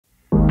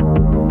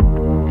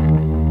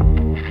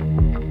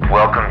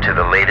Welcome to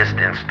the latest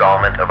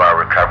installment of our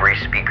recovery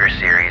speaker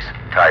series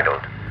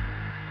titled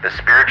The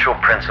Spiritual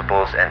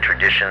Principles and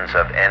Traditions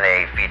of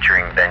NA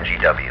featuring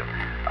Benji W.,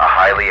 a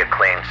highly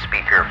acclaimed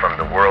speaker from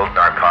the World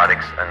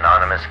Narcotics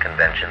Anonymous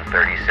Convention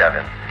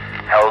 37,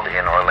 held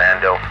in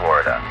Orlando,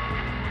 Florida,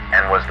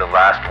 and was the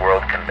last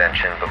world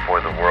convention before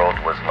the world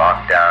was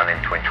locked down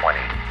in 2020.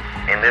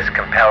 In this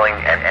compelling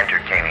and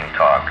entertaining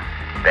talk,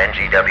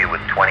 Benji W., with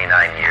 29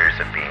 years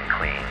of being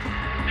clean,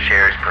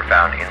 shares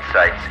profound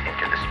insights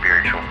into the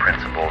spiritual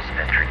principles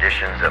and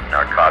traditions of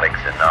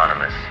Narcotics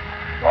Anonymous,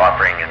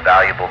 offering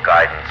invaluable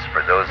guidance for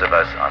those of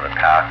us on the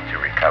path to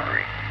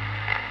recovery.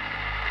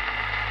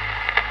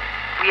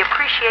 We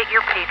appreciate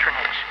your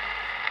patronage.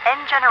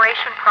 N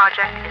Generation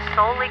Project is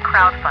solely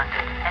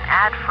crowdfunded and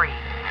ad-free.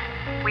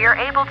 We are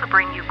able to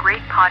bring you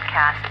great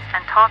podcasts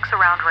and talks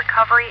around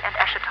recovery and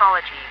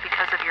eschatology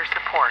because of your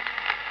support.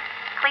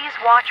 Please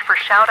watch for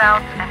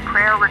shout-outs and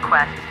prayer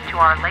requests to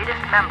our latest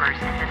members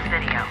in this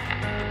video.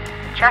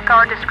 Check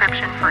our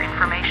description for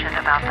information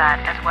about that,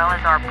 as well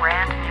as our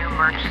brand new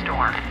merch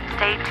store.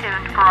 Stay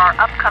tuned for our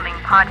upcoming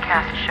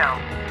podcast show,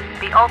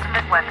 The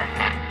Ultimate Weapon,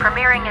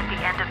 premiering at the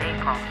end of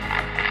April.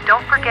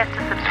 Don't forget to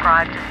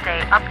subscribe to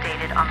stay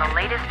updated on the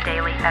latest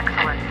daily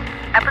excellence,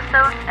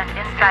 episodes, and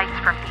insights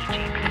from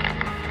EGP.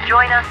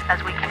 Join us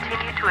as we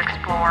continue to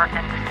explore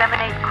and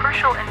disseminate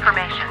crucial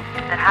information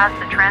that has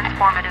the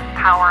transformative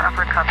power of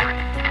recovery.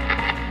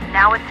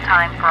 Now it's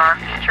time for our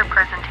feature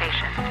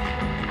presentation,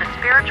 The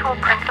Spiritual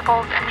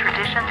Principles and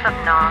Traditions of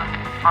Na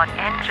on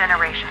N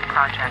Generation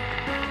Project.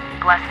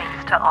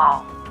 Blessings to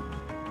all.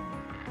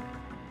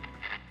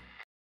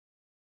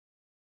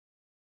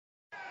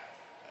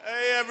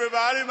 Hey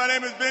everybody, my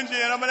name is Benji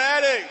and I'm an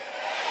addict.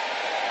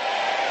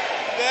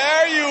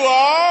 There you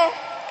are.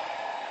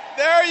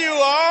 There you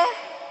are.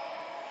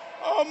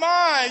 Oh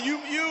my,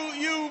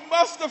 you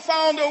must have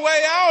found a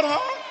way out,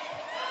 huh?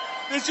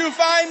 Did you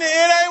find the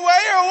NA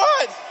way or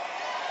what?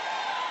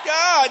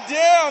 God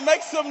damn,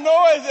 make some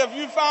noise if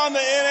you found the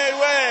NA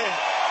way.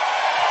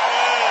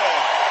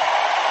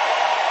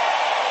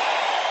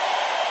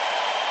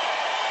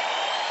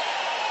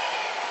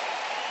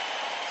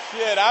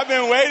 Yeah. Shit, I've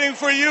been waiting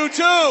for you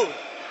too.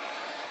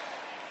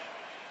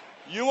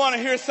 You want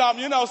to hear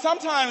something? You know,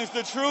 sometimes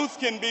the truth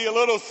can be a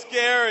little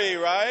scary,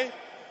 right?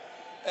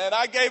 And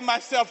I gave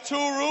myself 2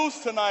 rules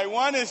tonight.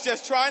 One is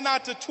just try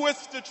not to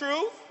twist the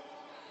truth.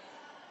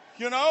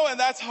 You know, and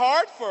that's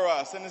hard for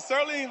us. And it's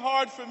certainly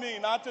hard for me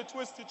not to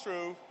twist the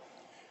truth.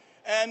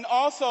 And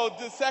also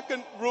the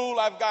second rule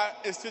I've got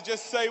is to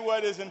just say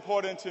what is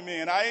important to me.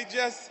 And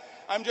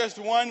I'm just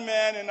one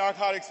man in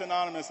Narcotics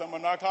Anonymous. I'm a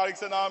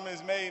Narcotics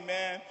Anonymous made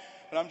man,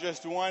 but I'm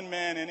just one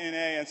man in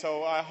NA. And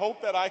so I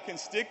hope that I can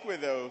stick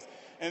with those.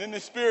 And in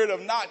the spirit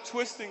of not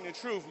twisting the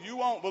truth, you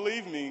won't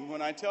believe me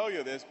when I tell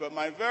you this, but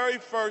my very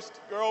first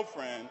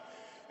girlfriend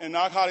in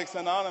Narcotics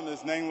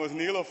Anonymous' name was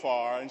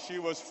Nilafar, and she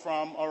was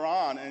from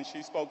Iran, and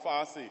she spoke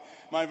Farsi.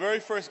 My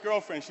very first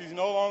girlfriend, she's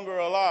no longer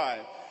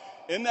alive.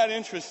 Isn't that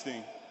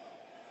interesting?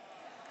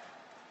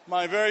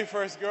 My very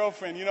first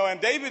girlfriend, you know, and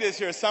David is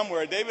here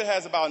somewhere. David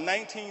has about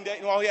 19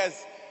 days, well, he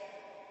has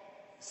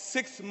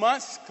 6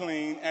 months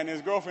clean, and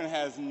his girlfriend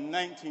has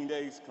 19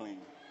 days clean.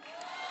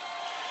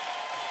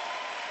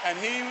 And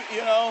he,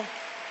 you know,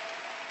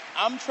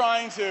 I'm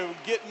trying to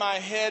get my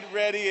head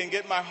ready and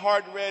get my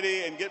heart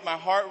ready and get my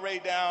heart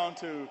rate down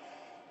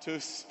to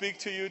speak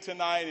to you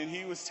tonight. And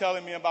he was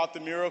telling me about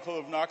the miracle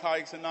of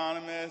Narcotics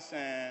Anonymous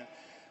and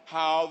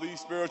how these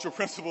spiritual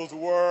principles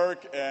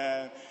work.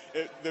 And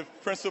the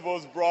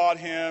principles brought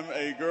him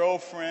a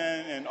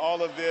girlfriend and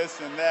all of this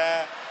and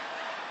that.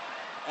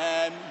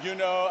 And, you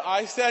know,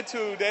 I said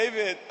to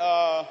David,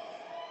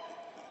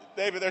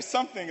 David, there's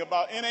something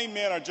about NA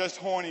men are just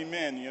horny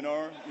men, you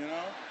know.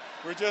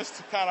 We're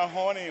just kind of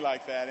horny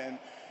like that.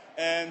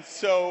 And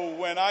so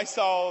when I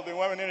saw the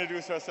woman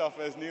introduce herself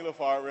as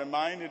Nilafar, it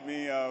reminded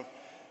me of,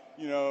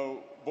 you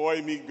know,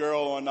 boy meet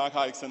girl on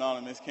Narcotics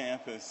Anonymous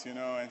campus, you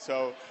know. And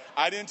so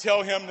I didn't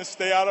tell him to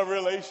stay out of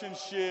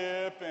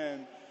relationship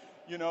and,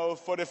 you know,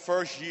 for the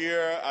first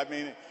year. I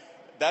mean,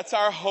 that's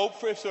our hope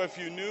for, so if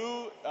you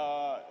knew,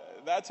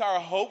 that's our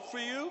hope for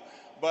you.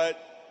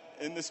 But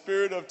in the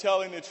spirit of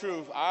telling the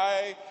truth,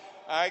 I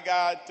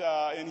got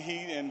in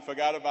heat and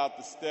forgot about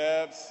the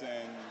steps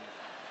and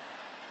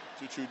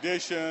the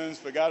traditions,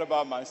 forgot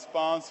about my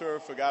sponsor,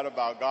 forgot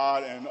about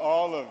God and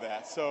all of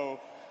that. So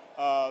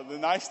the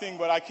nice thing,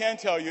 what I can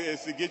tell you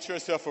is to get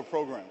yourself a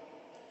program.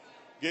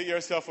 Get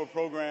yourself a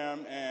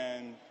program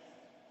and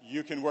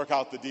you can work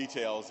out the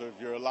details of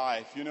your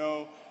life. You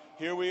know,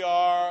 here we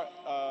are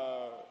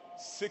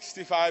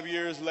 65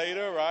 years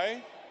later,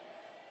 right?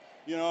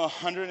 You know,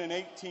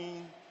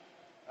 118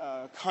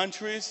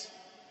 countries,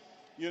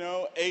 you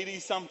know,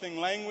 80-something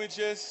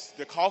languages.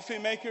 The coffee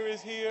maker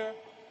is here.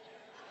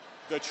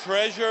 The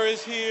treasurer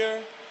is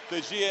here. The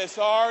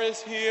GSR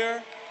is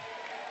here.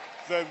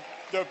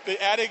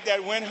 The addict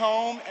that went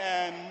home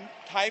and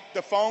typed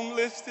the phone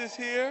list is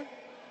here.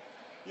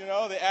 You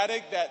know, the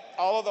addict that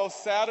all of those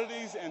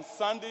Saturdays and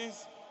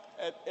Sundays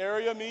at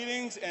area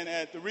meetings and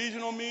at the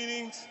regional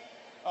meetings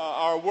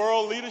Our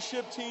world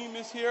leadership team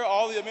is here,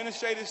 all the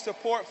administrative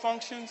support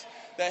functions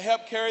that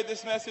help carry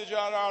this message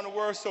around the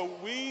world. So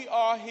we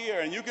are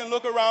here, and you can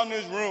look around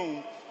this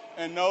room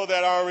and know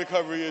that our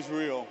recovery is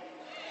real.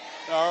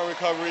 Our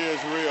recovery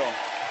is real.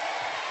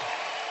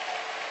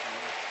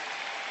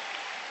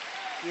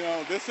 You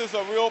know, this is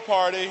a real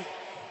party.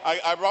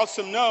 I brought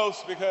some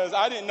notes because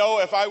I didn't know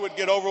if I would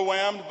get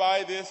overwhelmed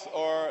by this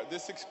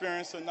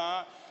experience or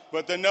not.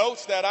 But the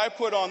notes that I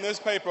put on this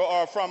paper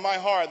are from my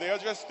heart. They are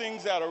just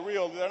things that are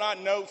real. They're not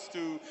notes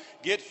to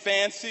get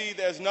fancy.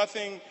 There's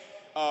nothing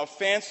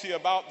fancy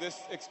about this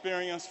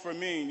experience for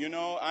me. You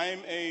know, I'm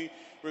a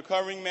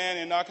recovering man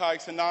in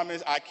Narcotics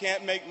Anonymous. I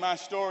can't make my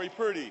story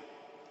pretty.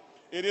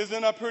 It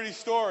isn't a pretty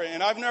story.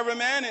 And I've never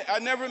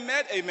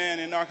met a man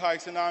in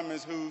Narcotics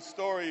Anonymous whose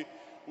story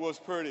was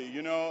pretty.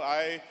 You know,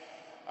 I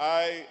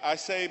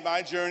say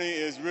my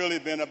journey has really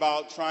been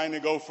about trying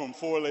to go from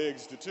 4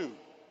 legs to 2.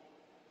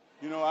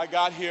 You know, I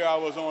got here, I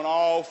was on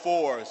all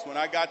 4s. When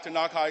I got to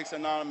Narcotics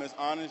Anonymous,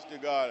 honest to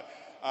God,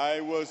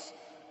 I was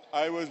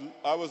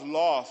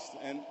lost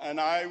and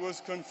I was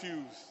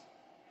confused.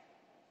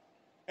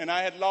 And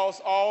I had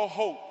lost all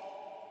hope.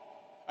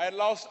 I had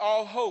lost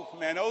all hope,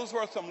 man. Those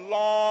were some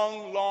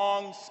long,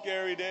 long,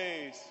 scary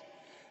days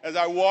as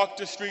I walked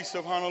the streets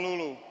of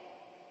Honolulu.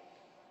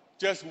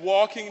 Just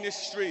walking the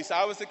streets.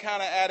 I was the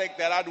kind of addict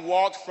that I'd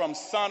walk from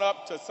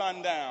sunup to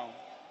sundown.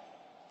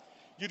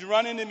 You'd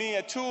run into me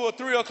at 2 or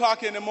 3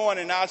 o'clock in the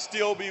morning, and I'd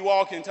still be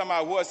walking, talking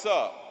about, what's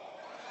up?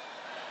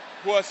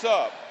 What's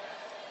up?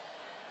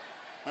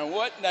 And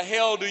what in the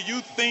hell do you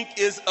think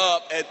is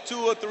up at 2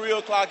 or 3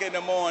 o'clock in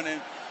the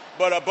morning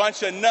but a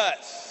bunch of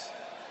nuts?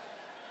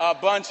 A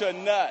bunch of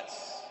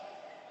nuts.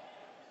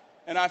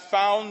 And I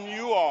found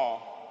you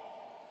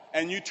all,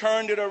 and you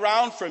turned it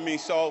around for me.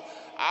 So,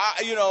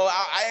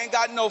 I ain't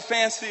got no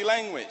fancy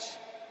language.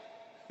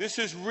 This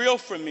is real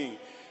for me.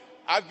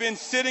 I've been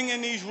sitting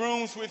in these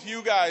rooms with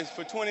you guys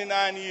for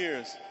 29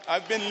 years.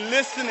 I've been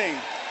listening.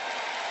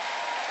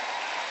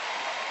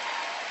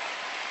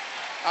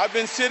 I've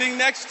been sitting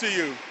next to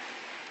you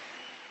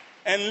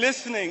and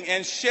listening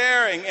and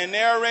sharing and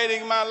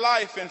narrating my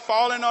life and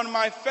falling on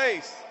my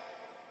face.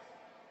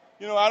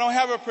 You know, I don't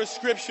have a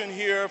prescription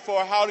here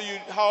for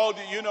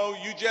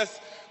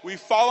we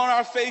fall on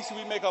our face,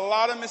 we make a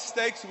lot of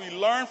mistakes, we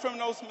learn from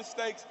those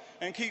mistakes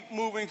and keep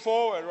moving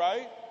forward,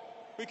 right?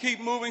 We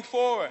keep moving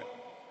forward.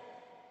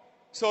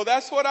 So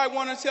that's what I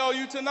want to tell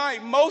you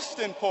tonight. Most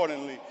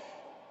importantly,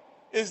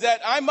 is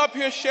that I'm up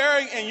here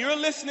sharing and you're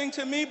listening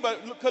to me,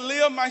 but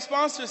Khalil, my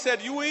sponsor,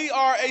 said we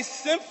are a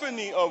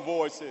symphony of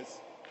voices.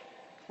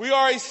 We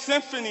are a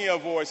symphony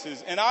of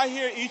voices, and I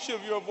hear each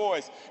of your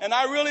voice. And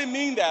I really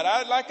mean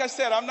that. Like I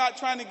said, I'm not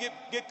trying to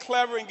get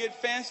clever and get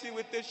fancy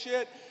with this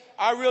shit.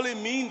 I really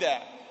mean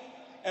that.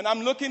 And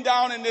I'm looking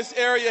down in this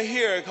area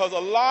here because a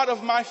lot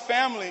of my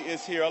family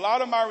is here. A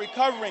lot of my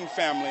recovering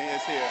family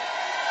is here.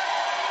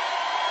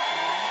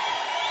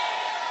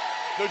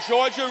 The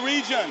Georgia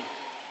region.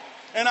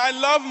 And I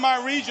love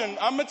my region.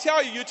 I'm going to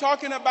tell you, you're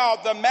talking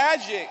about the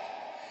magic.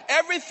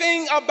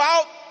 Everything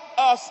about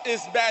us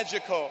is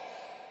magical.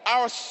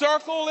 Our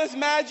circle is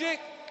magic.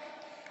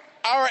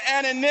 Our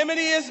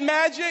anonymity is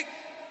magic.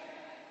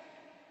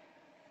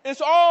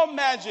 It's all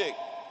magic.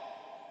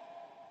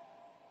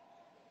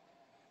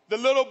 The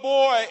little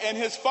boy and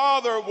his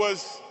father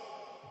was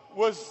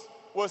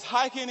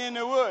hiking in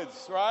the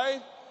woods,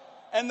 right?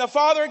 And the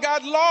father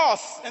got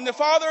lost. And the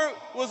father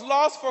was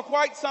lost for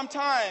quite some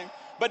time,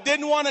 but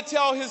didn't want to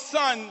tell his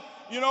son,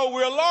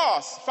 we're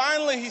lost.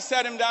 Finally, he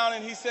sat him down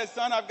and he said,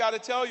 son, I've got to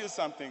tell you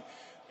something.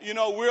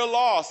 We're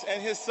lost. And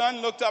his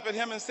son looked up at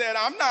him and said,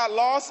 I'm not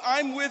lost,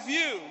 I'm with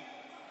you.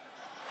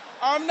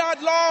 I'm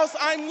not lost,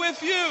 I'm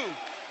with you.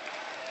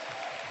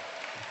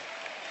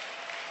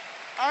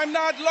 I'm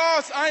not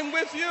lost, I'm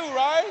with you,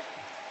 right?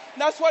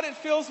 And that's what it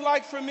feels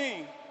like for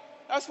me.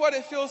 That's what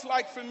it feels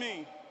like for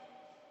me.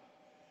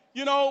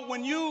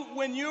 When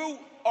you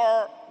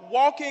are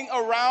walking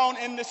around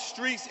in the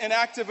streets in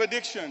active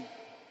addiction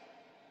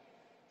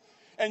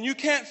and you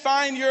can't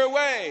find your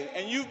way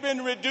and you've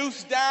been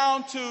reduced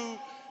down to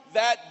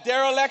that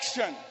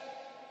dereliction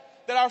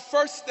that our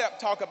first step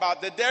talk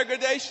about, the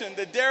degradation,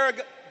 the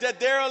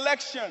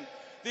dereliction,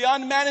 the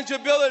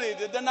unmanageability,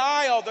 the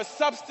denial, the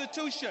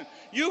substitution.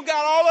 You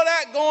got all of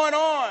that going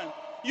on.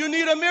 You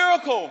need a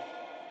miracle.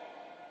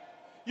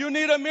 You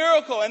need a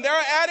miracle. And there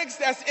are addicts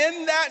that's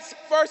in that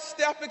first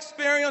step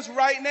experience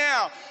right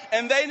now,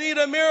 and they need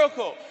a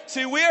miracle.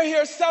 See, we're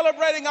here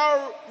celebrating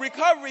our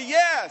recovery,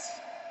 yes,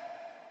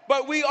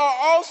 but we are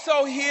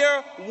also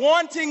here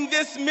wanting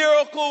this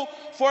miracle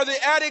for the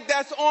addict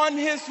that's on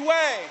his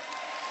way,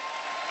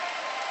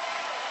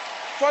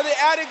 for the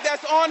addict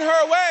that's on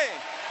her way.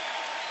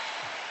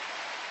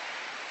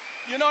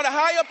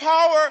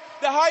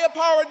 The higher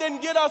power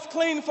didn't get us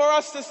clean for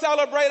us to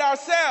celebrate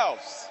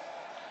ourselves.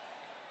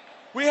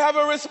 We have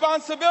a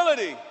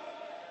responsibility.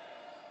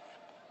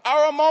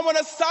 Our moment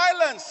of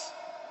silence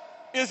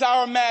is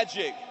our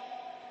magic.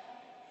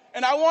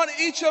 And I want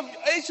each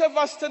of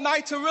us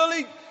tonight to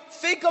really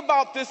think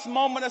about this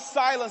moment of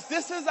silence.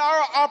 This is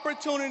our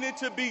opportunity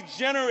to be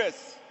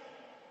generous.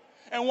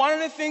 And one of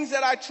the things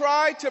that I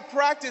try to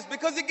practice,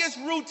 because it gets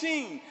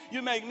routine,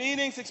 you make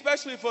meetings,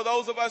 especially for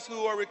those of us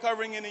who are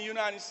recovering in the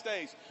United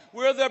States.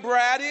 We're the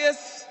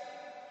brattiest,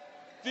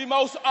 the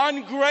most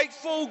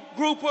ungrateful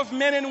group of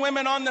men and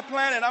women on the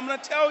planet. I'm going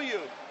to tell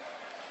you.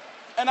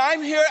 And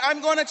I'm here,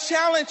 I'm going to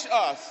challenge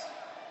us.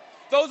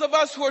 Those of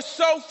us who are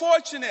so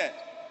fortunate.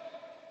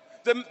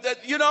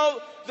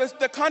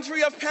 The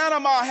country of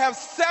Panama has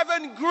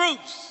 7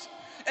 groups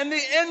in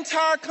the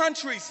entire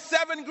country,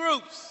 7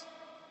 groups.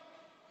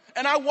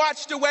 And I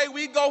watch the way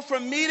we go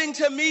from meeting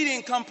to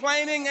meeting,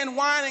 complaining and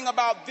whining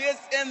about this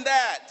and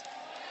that.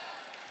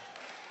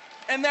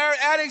 And there are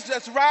addicts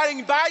that's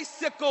riding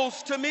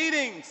bicycles to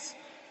meetings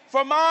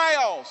for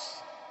miles.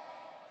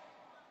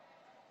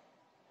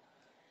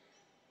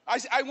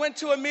 I went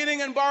to a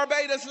meeting in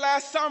Barbados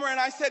last summer and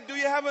I said, do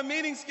you have a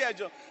meeting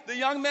schedule? The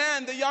young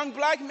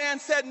black man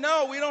said,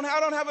 no, I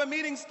don't have a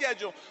meeting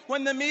schedule.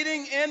 When the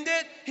meeting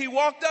ended, he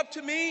walked up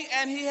to me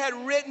and he had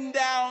written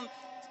down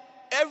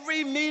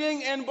every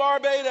meeting in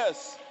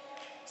Barbados,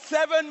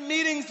 7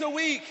 meetings a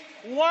week,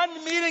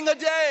 1 meeting a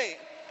day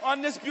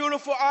on this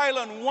beautiful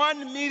island,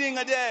 1 meeting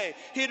a day.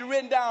 He'd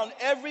written down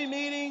every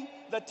meeting,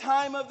 the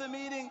time of the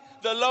meeting,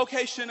 the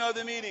location of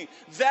the meeting.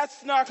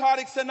 That's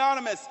Narcotics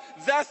Anonymous.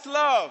 That's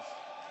love.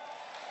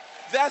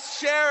 That's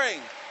sharing.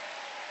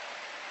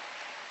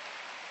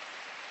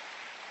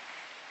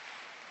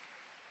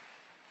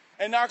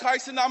 And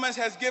Narcotics Anonymous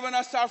has given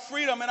us our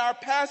freedom and our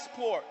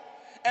passport.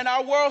 And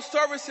our World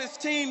Services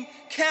team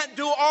can't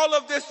do all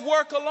of this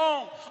work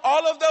alone.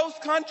 All of those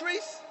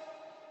countries,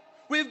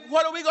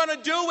 what are we going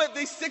to do with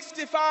these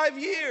 65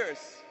 years?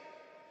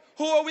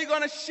 Who are we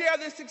going to share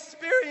this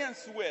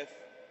experience with?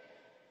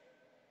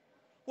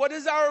 What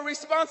is our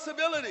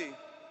responsibility?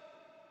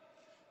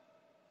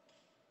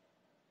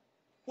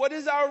 What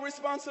is our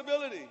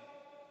responsibility?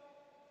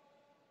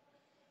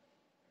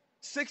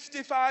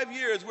 65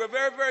 years, we're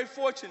very, very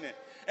fortunate.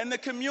 And the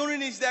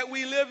communities that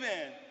we live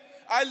in,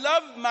 I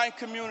love my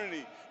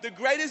community. The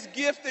greatest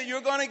gift that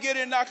you're going to get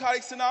in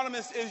Narcotics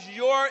Anonymous is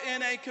your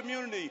NA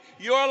community,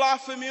 your La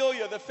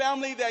Familia, the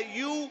family that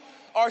you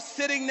are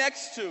sitting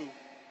next to,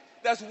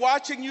 that's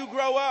watching you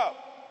grow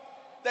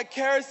up, that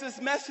carries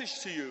this message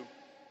to you.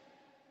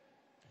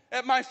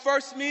 At my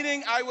first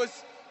meeting, I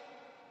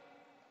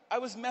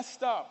was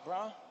messed up,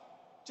 bro.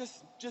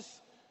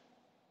 Just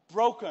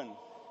broken.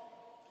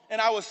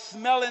 And I was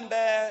smelling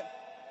bad.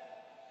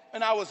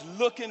 And I was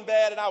looking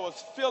bad, and I was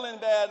feeling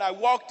bad, and I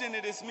walked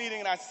into this meeting,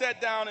 and I sat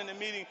down in the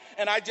meeting,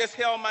 and I just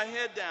held my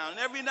head down. And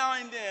every now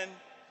and then,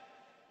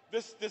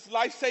 this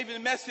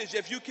life-saving message,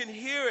 if you can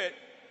hear it,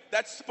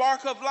 that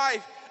spark of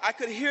life, I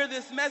could hear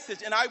this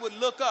message, and I would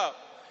look up.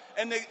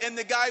 And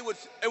the guy would,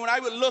 and when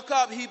I would look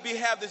up, he'd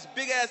have this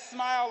big-ass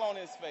smile on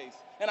his face,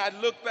 and I'd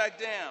look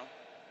back down.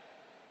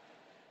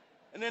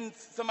 And then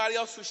somebody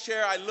else would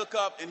share, I'd look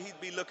up, and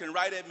he'd be looking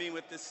right at me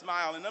with this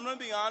smile. And I'm going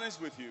to be honest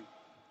with you.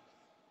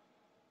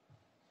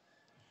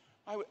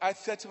 I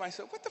said to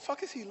myself, what the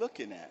fuck is he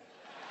looking at?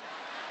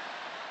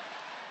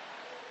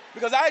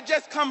 Because I had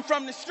just come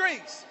from the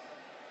streets.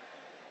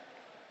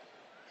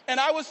 And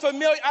I was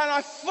familiar, and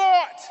I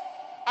thought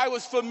I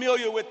was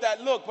familiar with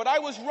that look, but I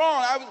was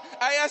wrong.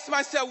 I asked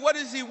myself, what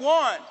does he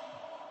want?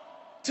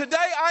 Today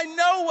I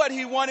know what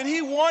he wanted.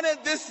 He wanted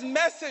this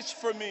message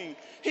for me.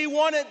 He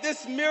wanted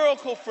this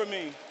miracle for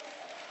me.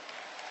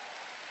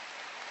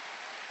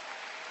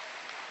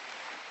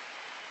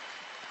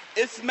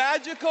 It's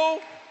magical.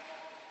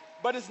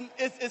 But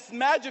it's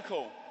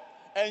magical.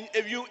 And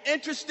if you're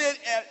interested,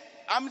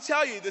 I'm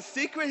telling you, the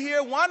secret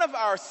here, one of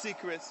our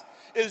secrets,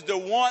 is to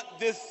want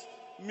this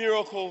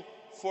miracle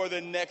for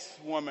the next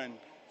woman,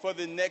 for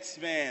the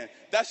next man.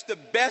 That's the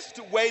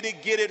best way to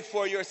get it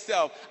for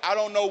yourself. I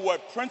don't know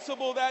what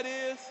principle that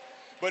is,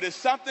 but it's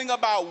something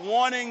about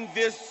wanting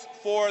this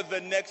for the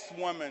next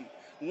woman,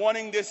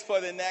 wanting this for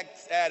the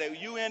next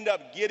addict. You end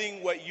up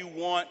getting what you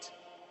want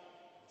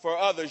for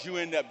others, you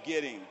end up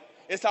getting.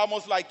 It's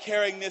almost like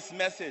carrying this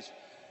message.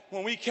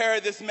 When we carry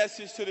this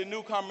message to the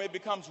newcomer, it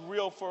becomes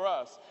real for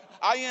us.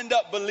 I end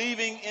up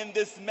believing in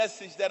this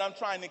message that I'm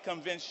trying to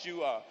convince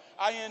you of.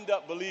 I end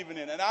up believing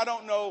in it. And I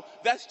don't know,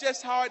 that's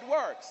just how it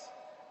works.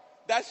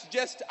 That's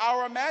just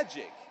our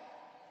magic.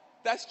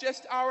 That's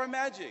just our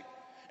magic.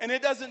 And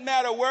it doesn't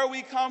matter where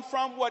we come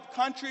from, what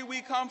country we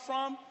come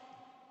from.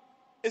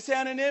 It's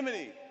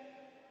anonymity.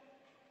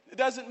 It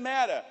doesn't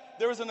matter.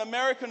 There was an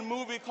American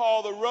movie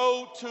called The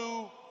Road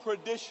to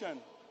Perdition.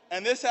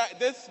 And this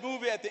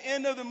movie, at the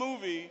end of the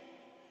movie,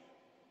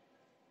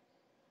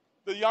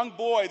 the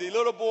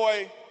little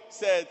boy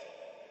said,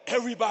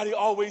 everybody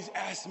always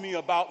asks me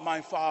about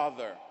my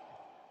father.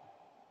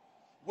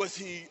 Was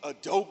he a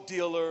dope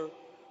dealer?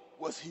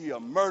 Was he a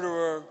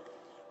murderer?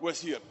 Was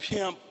he a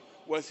pimp?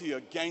 Was he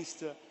a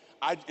gangster?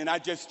 And I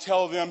just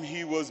tell them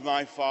he was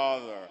my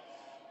father.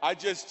 I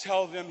just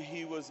tell them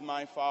he was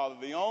my father.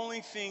 The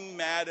only thing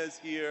matters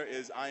here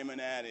is I'm an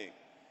addict.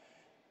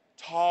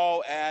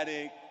 Tall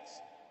addict,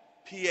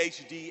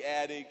 PhD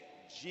addict,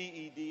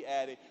 GED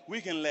addict.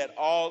 We can let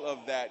all of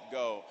that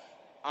go.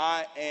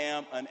 I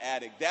am an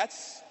addict.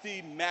 That's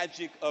the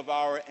magic of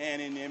our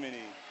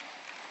anonymity.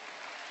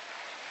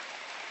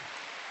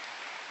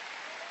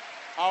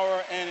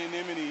 Our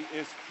anonymity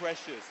is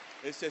precious.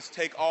 It says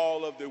take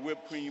all of the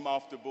whipped cream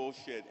off the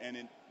bullshit, and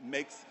it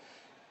makes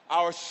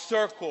our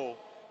circle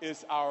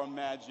is our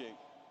magic.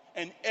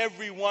 And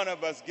every one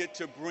of us get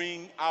to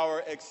bring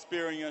our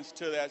experience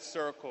to that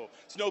circle.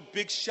 It's no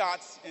big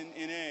shots in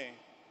NA,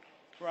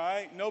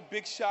 right? No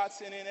big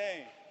shots in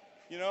NA.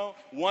 You know,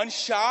 one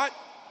shot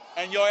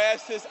and your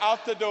ass is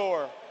out the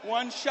door.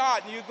 One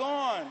shot and you're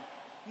gone.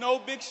 No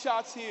big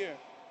shots here.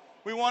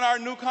 We want our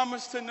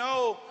newcomers to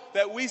know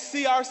that we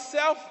see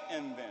ourselves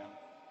in them.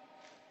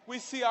 We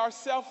see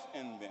ourselves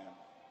in them.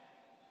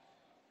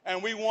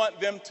 And we want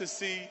them to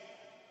see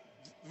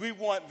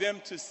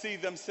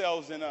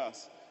themselves in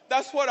us.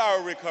 That's what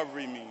our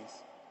recovery means.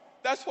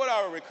 That's what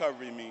our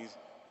recovery means.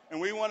 And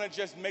we want to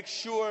just make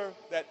sure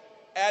that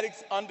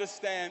addicts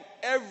understand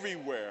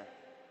everywhere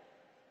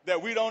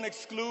that we don't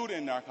exclude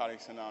in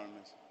Narcotics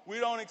Anonymous. We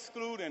don't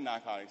exclude in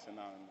Narcotics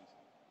Anonymous.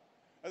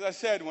 As I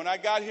said, when I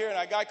got here and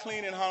I got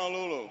clean in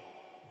Honolulu,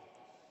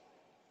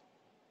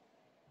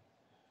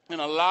 and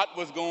a lot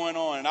was going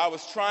on, and I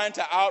was trying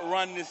to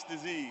outrun this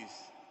disease.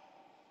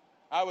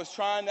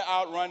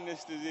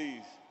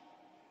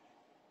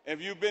 If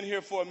you've been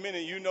here for a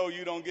minute, you know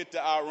you don't get to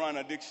outrun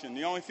addiction.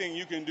 The only thing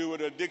you can do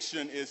with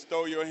addiction is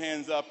throw your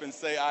hands up and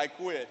say, I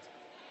quit.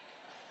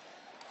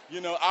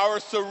 You know, our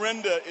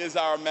surrender is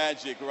our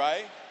magic,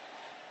 right?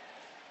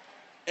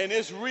 And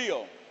it's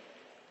real.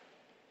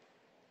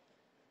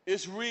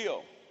 It's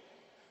real.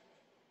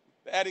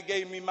 The addict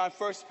gave me my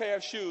first pair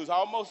of shoes,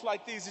 almost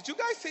like these. Did you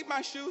guys see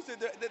my shoes? Did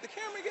the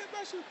camera get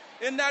my shoes?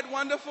 Isn't that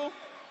wonderful?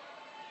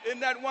 Isn't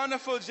that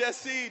wonderful,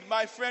 Jesse,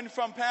 my friend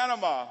from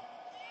Panama?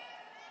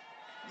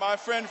 My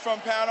friend from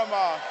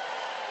Panama.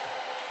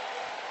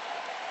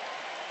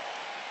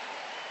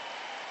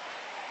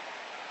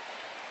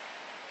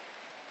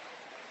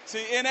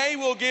 See, NA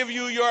will give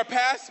you your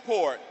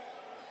passport.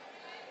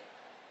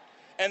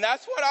 And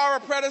that's what our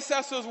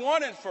predecessors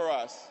wanted for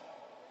us.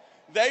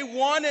 They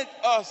wanted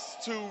us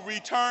to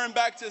return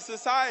back to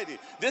society.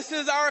 This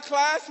is our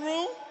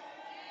classroom,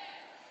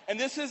 and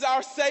this is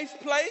our safe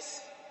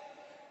place.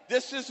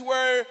 This is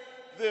where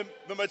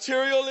the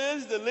material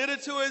is, the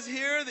literature is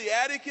here, the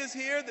addict is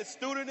here, the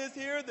student is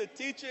here, the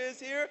teacher is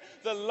here,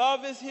 the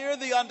love is here,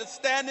 the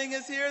understanding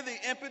is here, the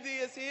empathy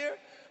is here.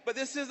 But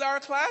this is our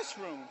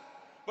classroom.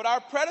 But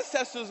our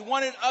predecessors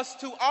wanted us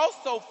to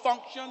also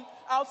function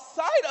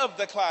outside of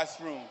the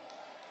classroom.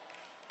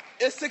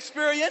 It's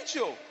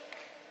experiential.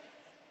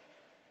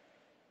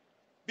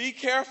 Be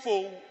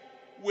careful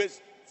with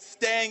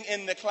staying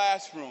in the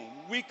classroom.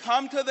 We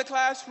come to the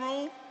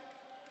classroom,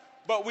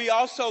 but we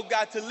also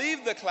got to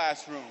leave the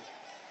classroom.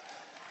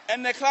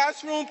 And the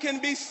classroom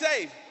can be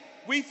safe.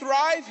 We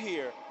thrive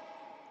here.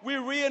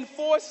 We're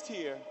reinforced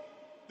here.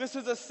 This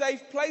is a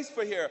safe place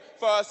for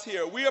us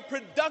here. We are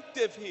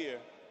productive here.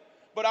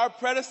 But our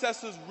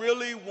predecessors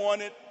really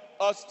wanted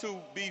us to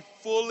be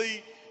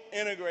fully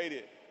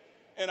integrated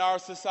in our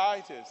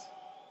societies,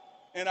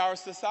 in our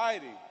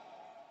society.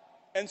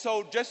 And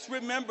so just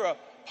remember,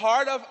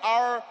 part of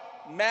our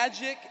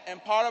magic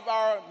and part of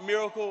our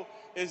miracle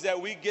is that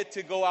we get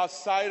to go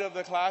outside of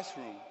the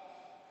classroom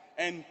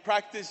and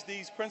practice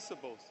these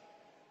principles.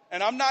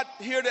 And I'm not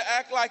here to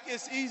act like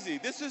it's easy.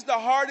 This is the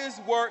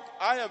hardest work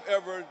I have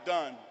ever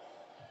done.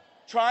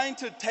 Trying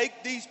to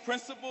take these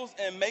principles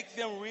and make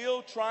them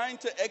real, trying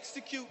to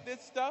execute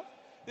this stuff,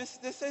 this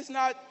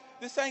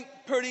ain't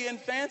pretty and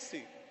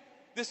fancy.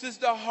 This is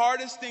the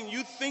hardest thing.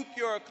 You think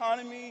your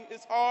economy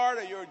is hard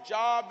or your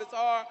job is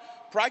hard.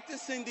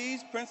 Practicing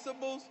these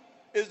principles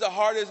is the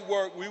hardest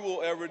work we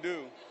will ever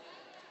do.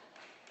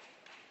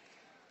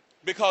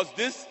 Because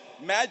this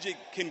magic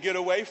can get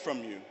away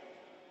from you.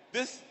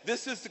 This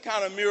is the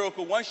kind of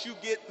miracle. Once you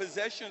get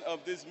possession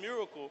of this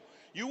miracle,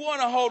 you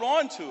want to hold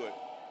on to it.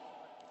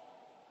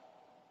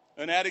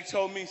 An addict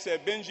told me,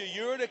 said, Benji,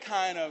 you're the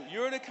kind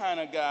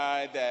of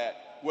guy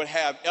that would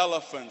have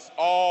elephants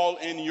all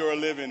in your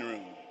living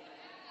room.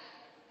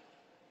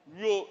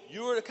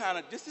 You're the kind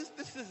of, this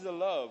is the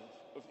love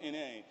of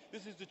NA.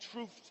 This is the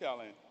truth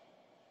telling.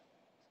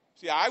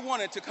 See, I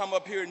wanted to come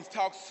up here and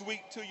talk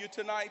sweet to you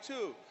tonight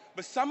too.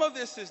 But some of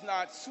this is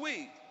not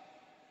sweet.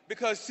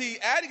 Because see,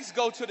 addicts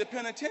go to the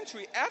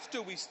penitentiary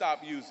after we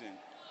stop using.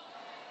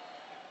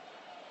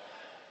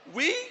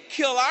 We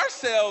kill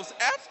ourselves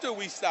after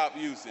we stop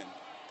using.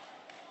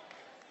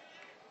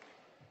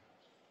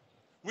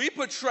 We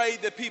portray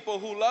the people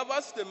who love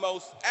us the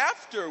most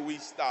after we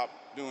stop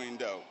doing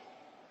dope.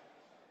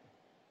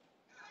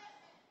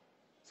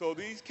 So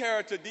these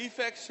character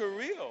defects are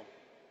real.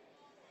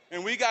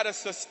 And we got to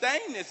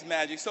sustain this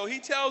magic. So he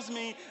tells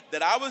me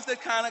that I was the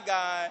kind of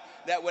guy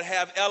that would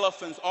have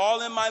elephants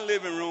all in my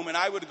living room, and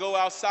I would go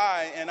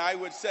outside and I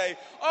would say,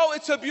 oh,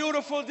 it's a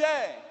beautiful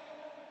day.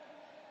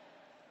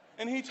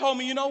 And he told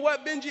me, you know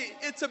what, Benji,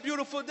 it's a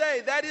beautiful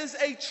day. That is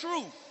a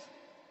truth.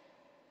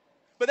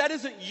 But that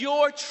isn't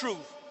your truth.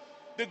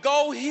 The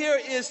goal here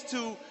is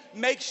to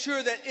make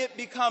sure that it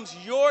becomes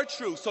your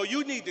truth. So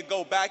you need to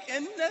go back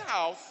in the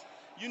house.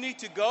 You need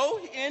to go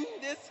in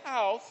this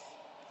house,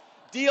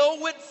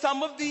 deal with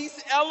some of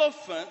these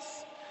elephants.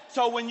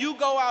 So when you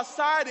go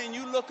outside and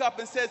you look up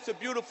and say it's a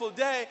beautiful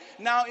day,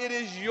 now it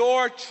is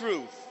your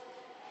truth.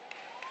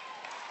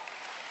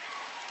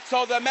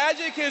 So the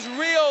magic is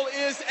real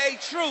is a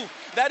truth.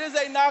 That is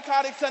a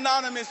Narcotics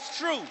Anonymous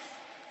truth.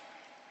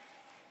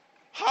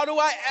 How do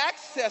I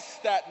access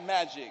that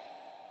magic?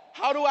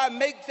 How do I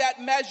make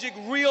that magic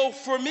real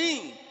for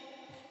me?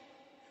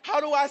 How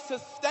do I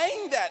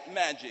sustain that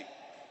magic?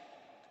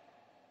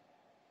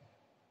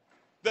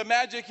 The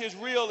magic is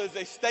real is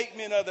a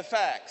statement of the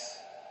facts.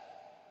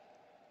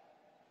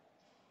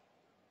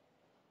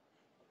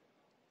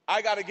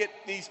 I got to get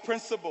these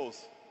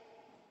principles.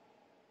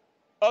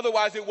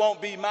 Otherwise, it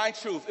won't be my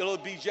truth. It'll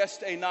be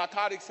just a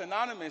Narcotics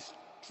Anonymous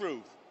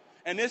truth.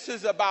 And this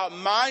is about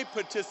my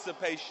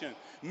participation,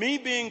 me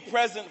being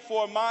present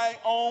for my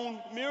own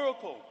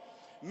miracle,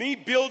 me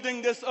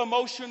building this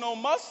emotional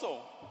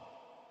muscle,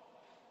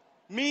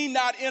 me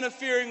not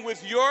interfering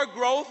with your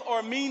growth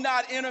or me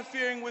not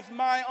interfering with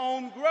my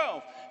own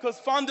growth. Because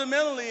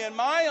fundamentally, in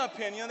my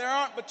opinion, there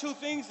aren't but two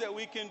things that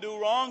we can do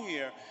wrong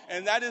here,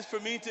 and that is for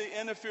me to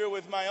interfere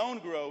with my own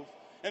growth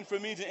and for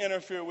me to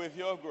interfere with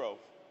your growth.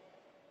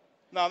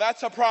 Now,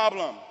 that's a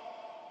problem.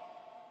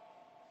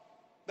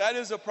 That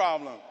is a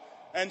problem.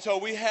 And so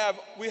we have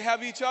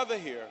each other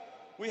here.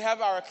 We have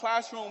our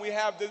classroom.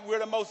 We're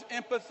the most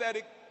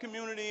empathetic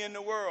community in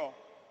the world.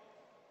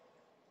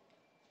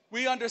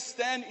 We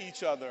understand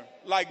each other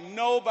like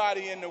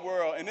nobody in the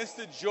world. And it's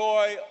the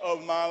joy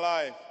of my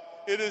life.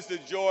 It is the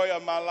joy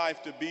of my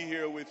life to be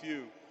here with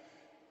you,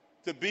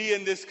 to be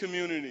in this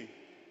community.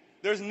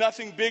 There's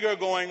nothing bigger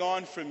going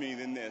on for me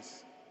than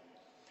this.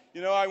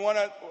 You know, I want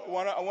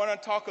to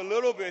talk a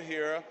little bit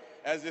here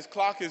as this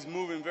clock is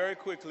moving very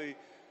quickly,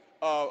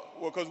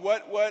 because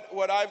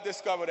what I've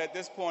discovered at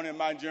this point in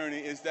my journey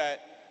is that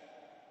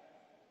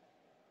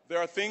there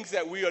are things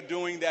that we are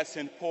doing that's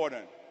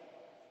important.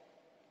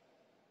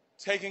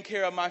 Taking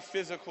care of my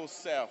physical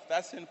self,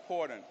 that's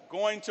important.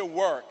 Going to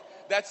work,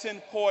 that's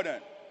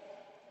important.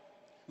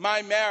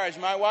 My marriage,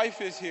 my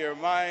wife is here,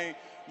 my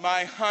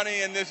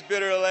honey in this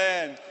bitter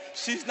land.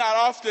 She's not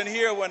often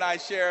here when I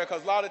share,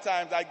 because a lot of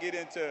times I get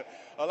into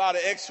a lot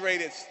of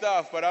X-rated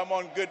stuff, but I'm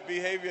on good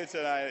behavior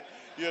tonight.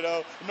 You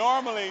know,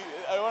 normally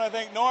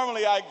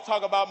I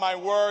talk about my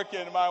work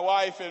and my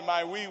wife and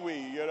my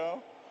wee-wee, you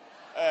know?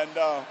 And,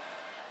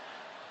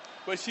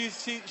 but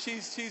she's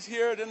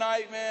here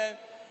tonight, man.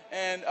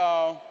 And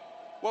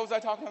what was I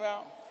talking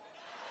about?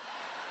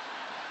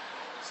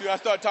 See, when I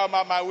start talking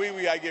about my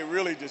wee-wee, I get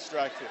really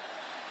distracted.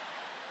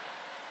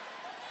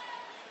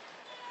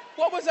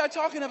 What was I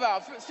talking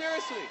about?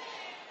 Seriously.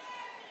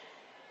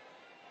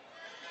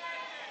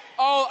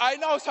 Oh, I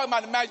know I was talking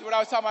about the magic, but I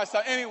was talking about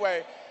something.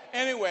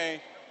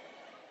 Anyway,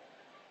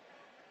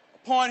 the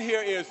point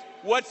here is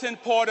what's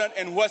important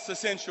and what's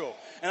essential.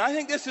 And I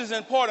think this is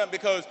important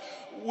because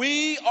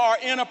we are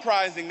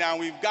enterprising now.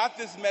 We've got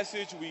this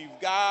message.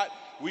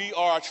 We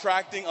are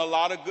attracting a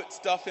lot of good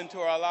stuff into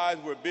our lives.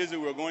 We're busy.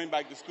 We're going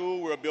back to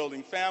school. We're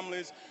building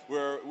families.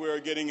 We're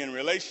getting in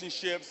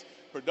relationships,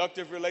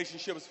 productive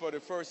relationships for the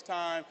first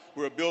time.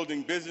 We're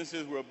building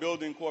businesses. We're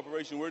building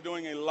corporations. We're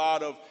doing a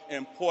lot of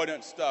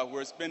important stuff.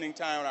 We're spending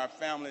time with our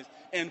families.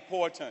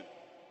 Important.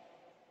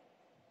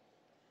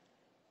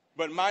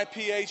 But my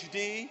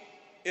PhD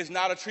is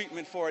not a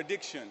treatment for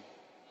addiction.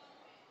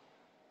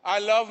 I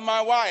love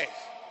my wife,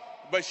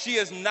 but she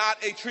is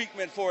not a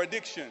treatment for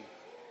addiction.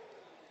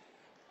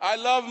 I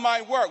love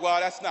my work.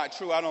 Well, that's not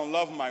true. I don't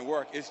love my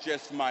work. It's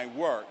just my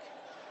work.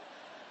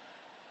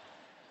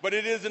 But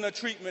it isn't a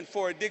treatment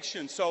for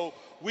addiction. So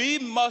we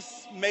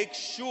must make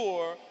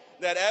sure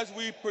that as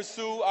we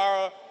pursue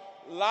our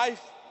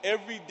life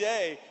every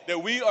day,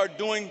 that we are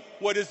doing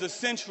what is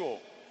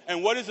essential.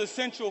 And what is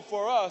essential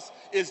for us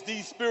is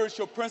these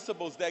spiritual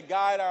principles that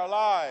guide our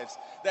lives,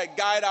 that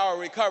guide our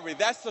recovery.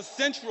 That's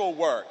essential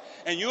work.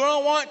 And you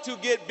don't want to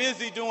get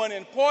busy doing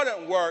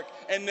important work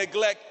and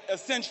neglect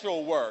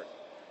essential work.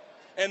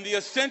 And the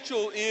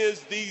essential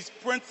is these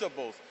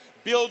principles,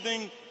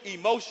 building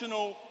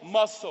emotional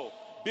muscle,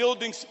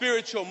 building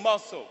spiritual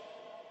muscle.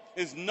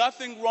 There's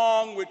nothing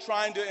wrong with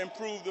trying to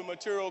improve the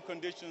material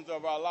conditions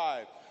of our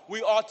lives.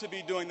 We ought to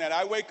be doing that.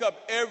 I wake up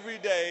every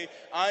day,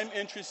 I'm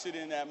interested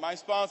in that. My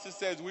sponsor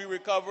says we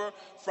recover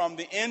from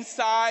the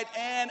inside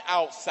and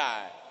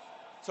outside.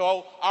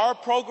 So our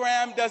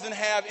program doesn't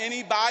have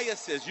any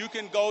biases. You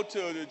can go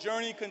to The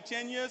Journey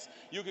Continues,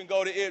 you can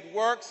go to It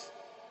Works,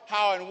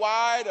 How and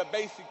Why, the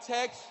basic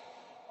text,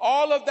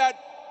 all of that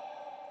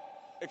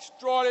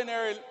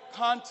extraordinary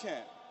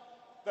content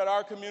that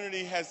our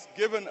community has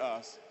given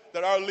us,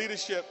 that our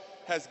leadership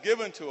has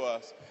given to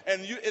us.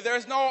 And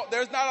there's not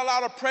a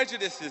lot of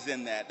prejudices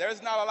in that.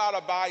 There's not a lot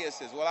of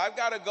biases. Well, I've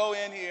got to go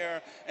in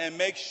here and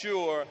make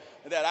sure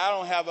that I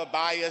don't have a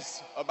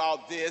bias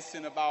about this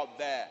and about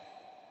that.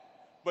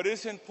 But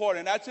it's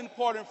important. That's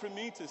important for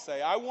me to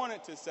say. I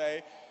wanted to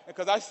say,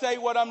 Because I say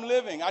what I'm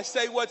living. I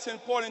say what's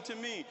important to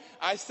me.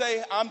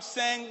 I'm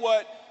saying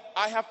what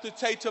I have to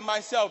say to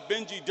myself.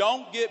 Benji,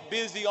 don't get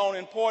busy on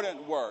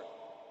important work.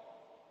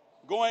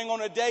 Going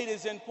on a date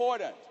is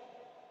important.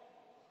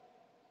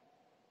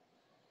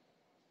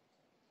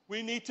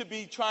 We need to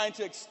be trying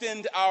to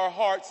extend our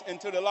hearts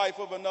into the life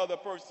of another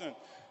person.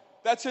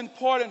 That's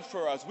important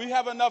for us. We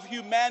have enough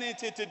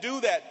humanity to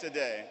do that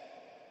today.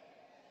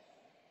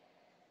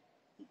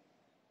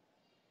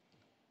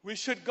 We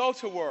should go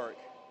to work.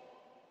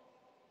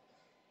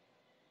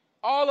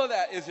 All of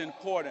that is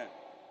important.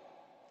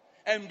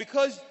 And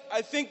because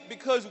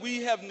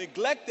we have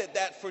neglected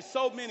that for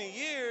so many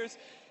years,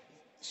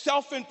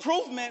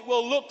 self-improvement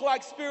will look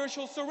like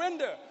spiritual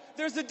surrender.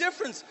 There's a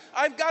difference.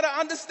 I've got to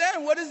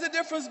understand what is the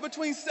difference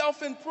between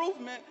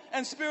self-improvement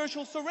and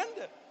spiritual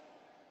surrender.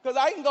 Because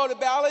I can go to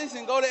Bally's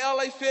and go to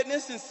LA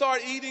Fitness and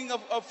start eating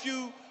a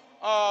few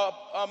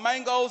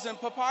mangoes and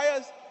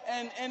papayas,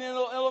 and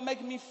it'll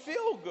make me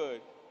feel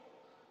good.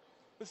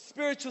 But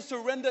spiritual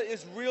surrender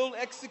is real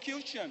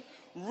execution,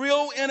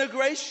 real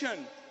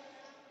integration,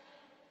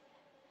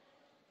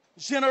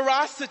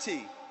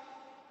 generosity.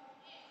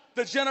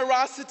 The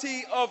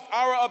generosity of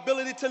our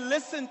ability to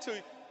listen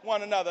to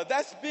one another.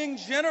 That's being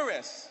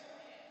generous.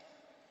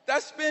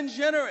 That's being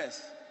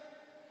generous.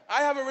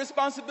 I have a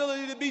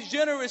responsibility to be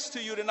generous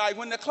to you tonight.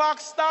 When the clock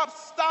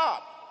stops,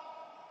 stop.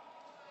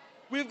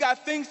 We've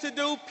got things to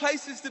do,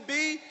 places to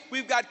be.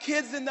 We've got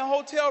kids in the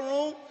hotel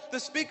room. The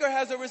speaker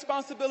has a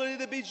responsibility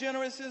to be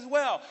generous as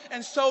well,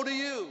 and so do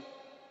you.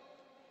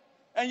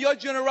 And your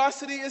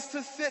generosity is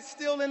to sit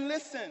still and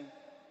listen.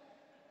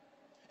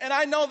 And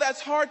I know that's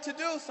hard to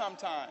do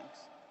sometimes.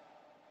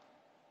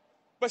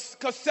 But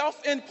because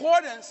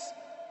self-importance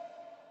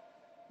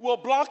will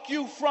block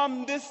you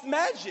from this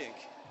magic.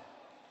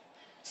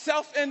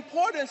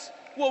 Self-importance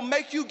will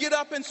make you get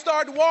up and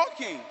start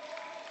walking.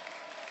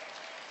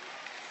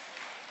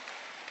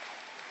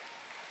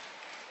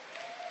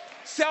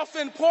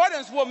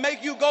 Self-importance will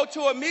make you go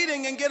to a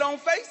meeting and get on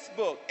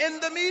Facebook in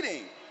the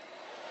meeting.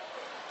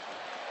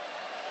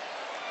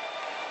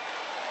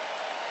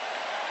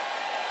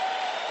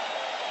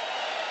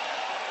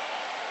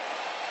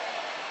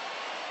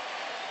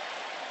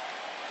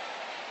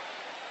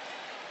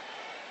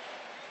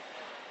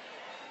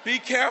 Be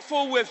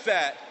careful with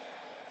that.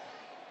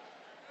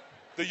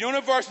 The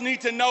universe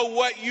needs to know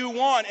what you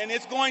want, and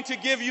it's going to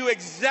give you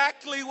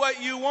exactly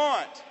what you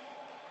want.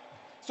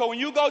 So when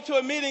you go to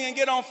a meeting and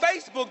get on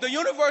Facebook, the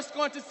universe is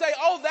going to say,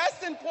 oh,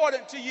 that's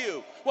important to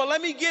you. Well,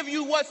 let me give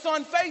you what's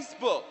on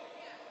Facebook.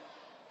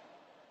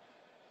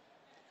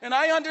 And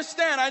I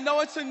understand. I know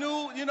it's a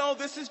new,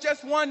 this is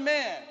just one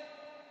man.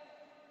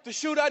 The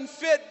shoe doesn't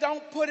fit,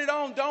 don't put it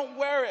on, don't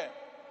wear it.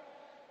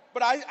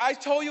 But I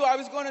told you I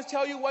was going to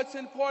tell you what's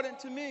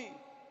important to me.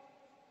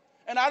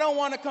 And I don't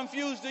want to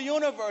confuse the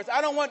universe.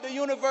 I don't want the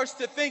universe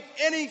to think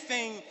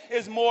anything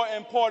is more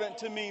important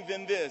to me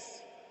than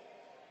this.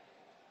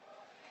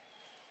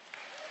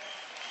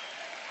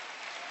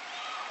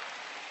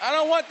 I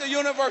don't want the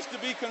universe to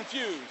be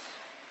confused.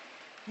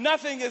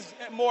 Nothing is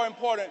more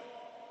important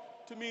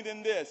to me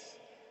than this.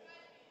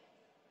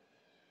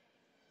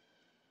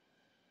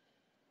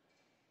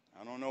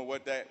 I don't know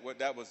what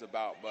that was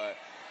about, but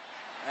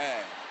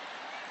hey,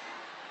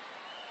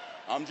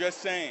 I'm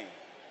just saying.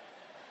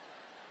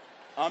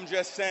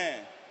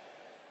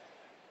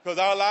 Because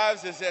our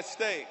lives is at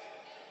stake.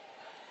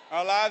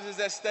 Our lives is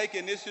at stake,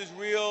 and this is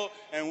real,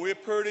 and we're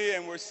pretty,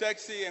 and we're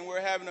sexy, and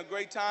we're having a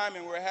great time,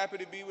 and we're happy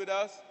to be with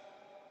us.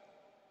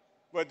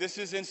 But this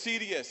is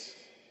insidious.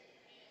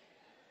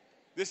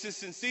 This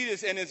is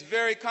insidious, and it's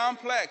very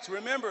complex.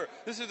 Remember,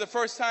 this is the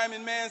first time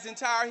in man's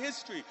entire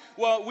history.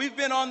 Well, we've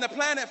been on the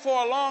planet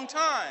for a long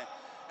time,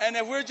 and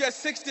if we're just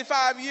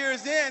 65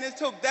 years in, it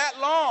took that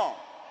long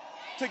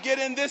to get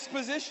in this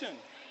position.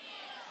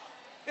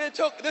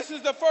 This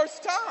is the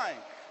first time.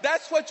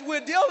 That's what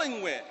we're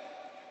dealing with.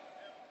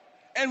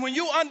 And when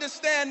you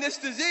understand this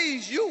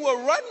disease, you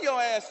will run your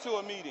ass to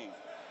a meeting.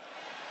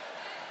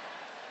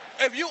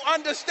 If you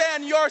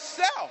understand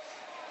yourself,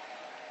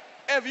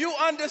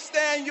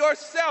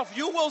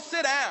 you will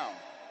sit down.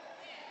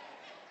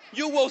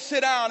 You will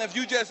sit down if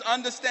you just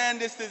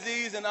understand this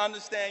disease and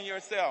understand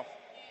yourself.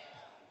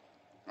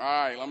 All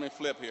right, let me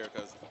flip here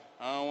because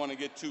I don't want to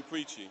get too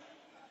preachy.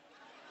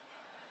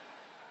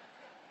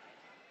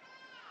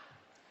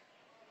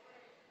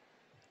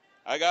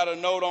 I got a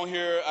note on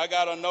here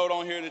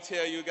to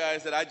tell you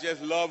guys that I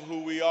just love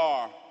who we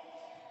are.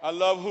 I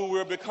love who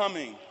we're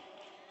becoming.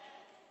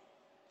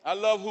 I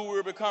love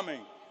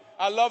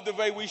the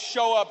way we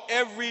show up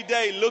every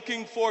day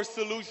looking for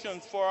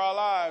solutions for our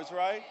lives,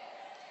 right?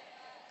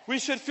 We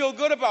should feel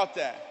good about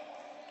that.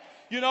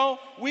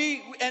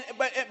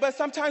 But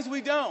sometimes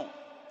we don't.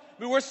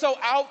 We're so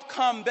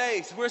outcome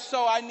based.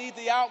 I need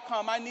the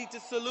outcome, I need the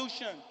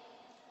solution.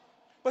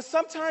 But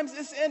sometimes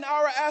it's in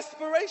our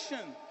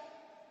aspiration.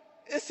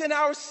 It's in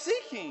our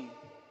seeking.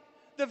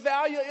 The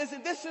value is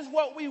that this is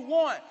what we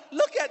want.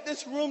 Look at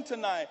this room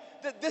tonight.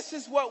 That this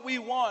is what we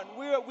want.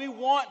 We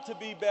want to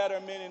be better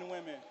men and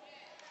women.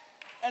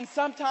 And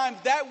sometimes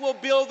that will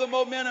build the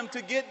momentum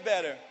to get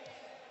better.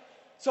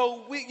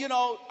 So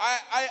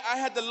I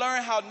had to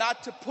learn how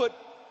not to put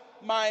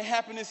my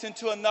happiness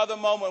into another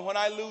moment. When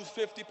I lose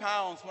 50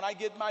 pounds, when I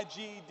get my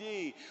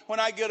GED, when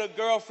I get a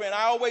girlfriend,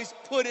 I always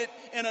put it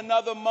in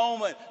another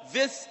moment.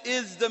 This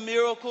is the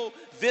miracle.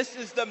 This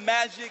is the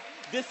magic.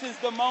 This is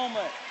the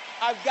moment.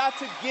 I've got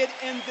to get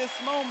in this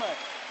moment.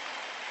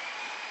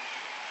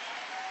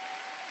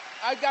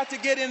 I've got to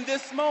get in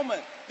this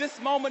moment. This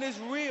moment is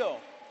real.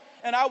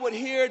 And I would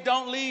hear,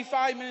 don't leave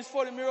 5 minutes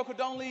for the miracle.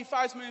 Don't leave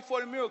 5 minutes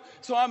for the miracle.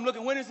 So I'm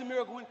looking, when is the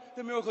miracle? When?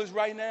 The miracle is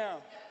right now.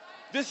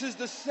 This is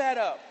the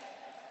setup.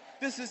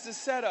 This is the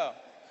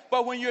setup.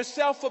 But when you're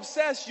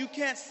self-obsessed, you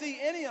can't see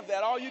any of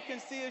that. All you can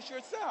see is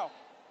yourself.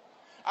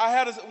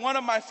 One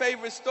of my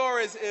favorite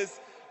stories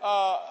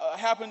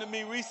happened to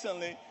me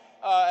recently,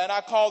 and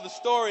I call the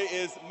story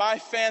is My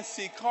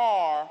Fancy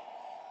Car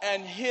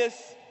and His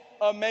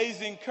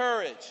Amazing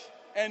Courage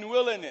and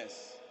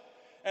Willingness.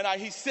 And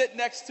he sit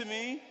next to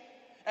me,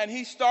 and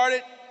he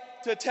started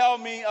to tell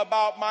me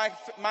about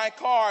my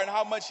car and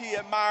how much he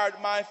admired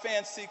my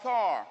fancy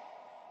car.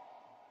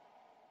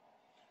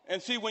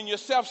 And see, when you're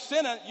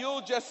self-centered,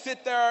 you'll just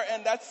sit there,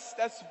 and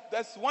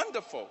that's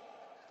wonderful.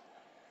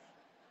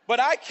 But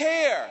I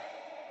care.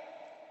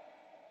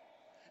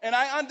 And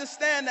I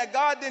understand that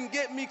God didn't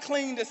get me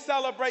clean to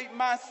celebrate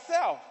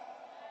myself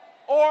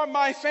or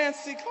my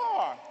fancy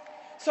car.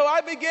 So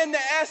I began to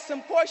ask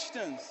some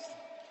questions.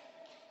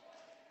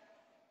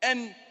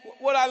 And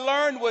what I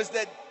learned was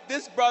that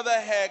this brother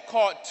had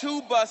caught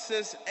 2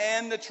 buses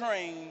and the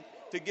train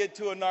to get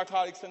to a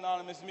Narcotics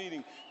Anonymous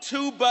meeting.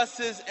 2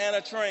 buses and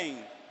a train.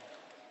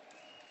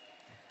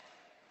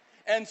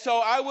 And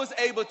so I was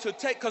able to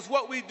because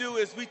what we do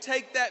is we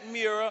take that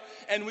mirror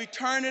and we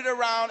turn it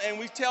around and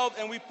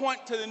we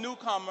point to the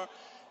newcomer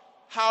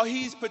how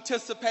he's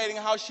participating,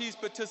 how she's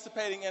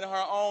participating in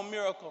her own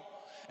miracle.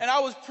 And I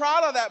was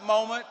proud of that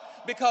moment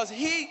because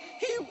he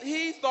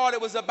thought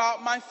it was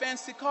about my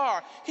fancy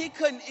car. He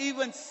couldn't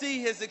even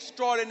see his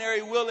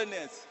extraordinary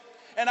willingness.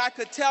 And I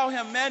could tell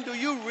him, man, do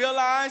you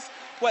realize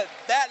what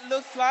that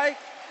looks like?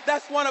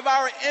 That's one of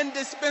our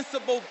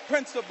indispensable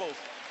principles.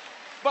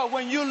 But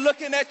when you're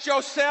looking at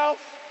yourself,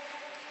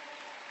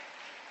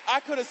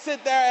 I could have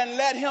sit there and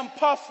let him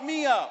puff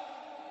me up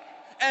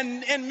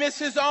and miss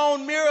his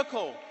own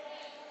miracle.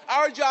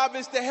 Our job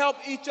is to help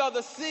each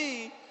other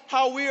see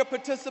how we are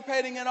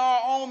participating in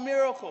our own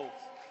miracles.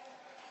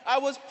 I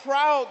was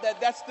proud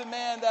that that's the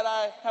man that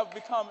I have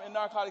become in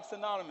Narcotics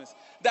Anonymous.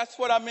 That's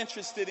what I'm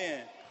interested in.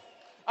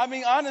 I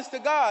mean, honest to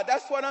God,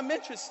 that's what I'm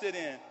interested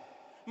in.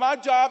 My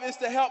job is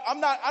to help.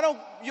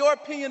 Your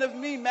opinion of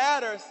me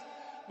matters,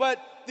 but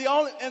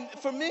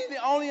for me,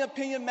 the only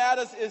opinion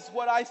matters is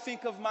what I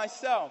think of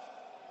myself.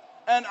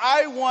 And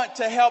I want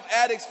to help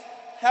addicts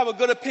have a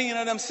good opinion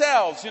of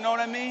themselves, you know what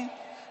I mean?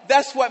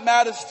 That's what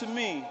matters to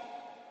me.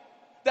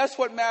 That's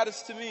what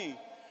matters to me.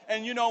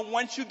 And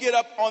once you get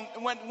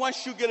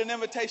an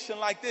invitation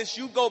like this,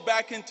 you go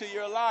back into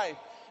your life.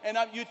 And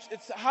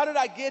how did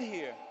I get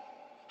here?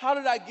 How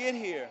did I get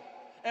here?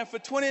 And for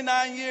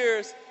 29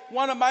 years,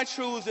 one of my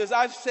truths is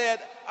I've said,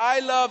 I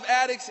love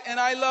addicts and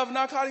I love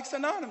Narcotics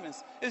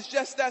Anonymous. It's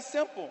just that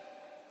simple.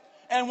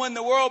 And when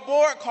the World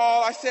Board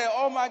called, I said,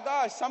 oh my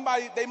gosh,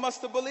 they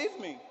must have believed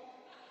me.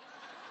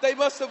 They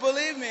must have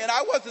believed me. And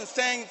I wasn't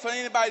saying for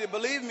anybody to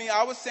believe me.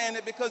 I was saying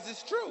it because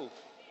it's true.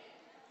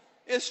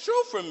 It's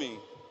true for me.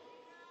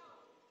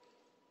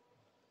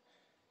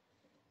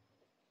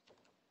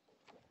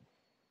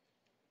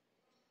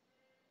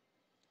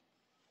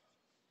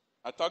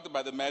 I talked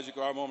about the magic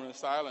of our moment of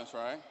silence,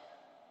 right?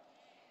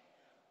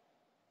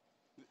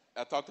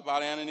 I talked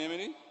about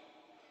anonymity.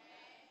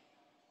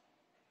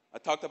 I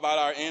talked about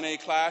our NA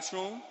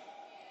classroom.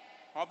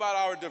 How about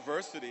our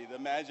diversity, the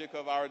magic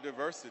of our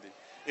diversity?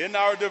 Isn't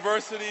our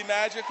diversity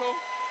magical?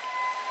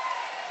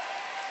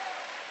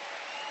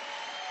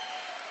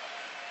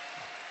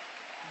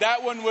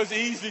 That one was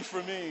easy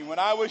for me. When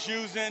I was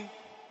using,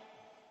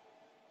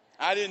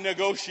 I didn't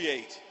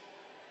negotiate.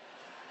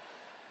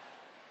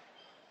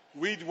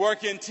 We'd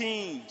work in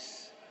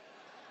teams.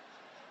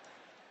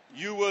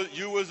 You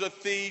was a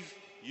thief.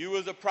 You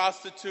was a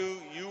prostitute.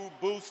 You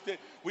boosted.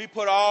 We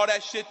put all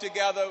that shit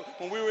together.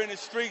 When we were in the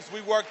streets,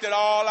 we worked it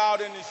all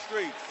out in the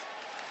streets.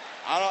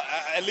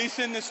 At least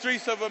in the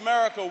streets of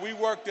America, we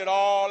worked it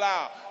all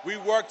out. We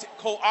worked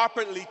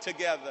cooperatively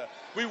together.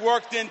 We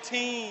worked in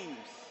teams.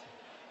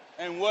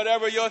 And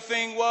whatever your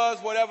thing was,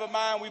 whatever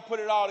mine, we put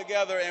it all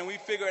together and we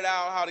figured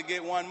out how to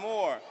get one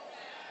more.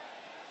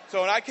 So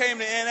when I came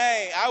to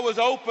NA, I was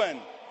open.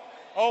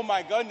 Oh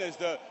my goodness,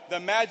 the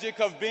magic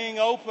of being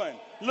open.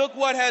 Look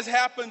what has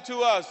happened to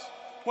us.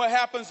 What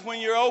happens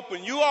when you're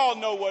open. You all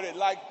know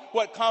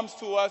what comes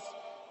to us,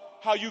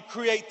 how you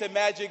create the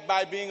magic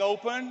by being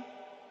open.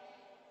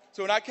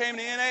 So when I came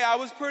to NA, I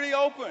was pretty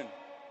open.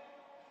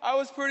 I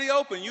was pretty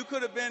open. You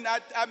could have been,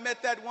 I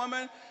met that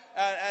woman,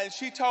 and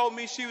she told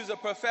me she was a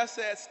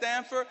professor at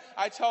Stanford.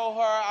 I told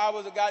her I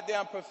was a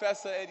goddamn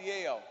professor at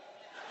Yale.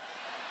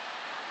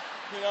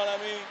 You know what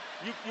I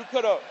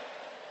mean?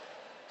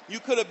 You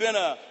could have been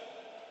a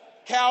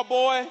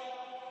cowboy.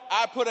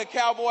 I put a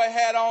cowboy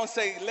hat on,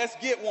 say, let's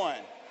get one.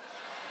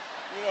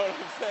 You know what I'm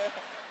saying?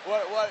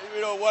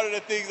 One of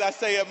the things I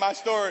say in my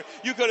story,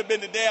 you could have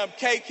been the damn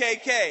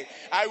KKK.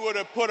 I would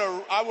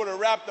have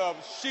wrapped a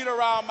sheet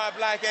around my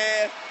black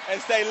ass and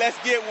say, let's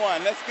get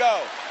one, let's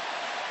go.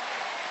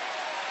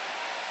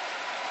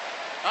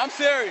 I'm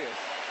serious.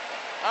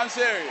 I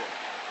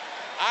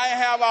ain't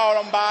have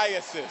all them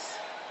biases.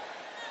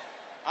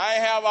 I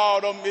ain't have all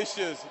them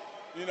issues,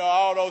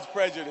 all those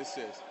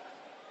prejudices.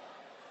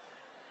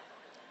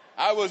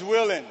 I was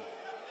willing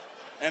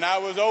and I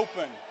was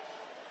open.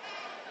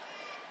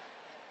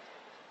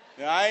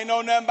 I ain't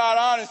know nothing about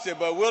honesty,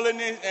 but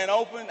willingness and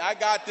open, I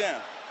got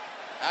them.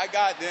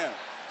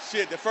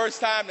 Shit, the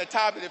first time, I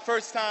got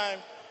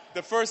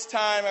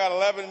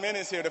 11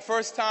 minutes here. The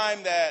first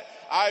time that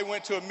I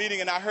went to a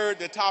meeting and I heard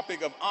the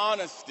topic of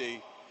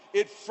honesty,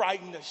 it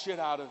frightened the shit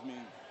out of me.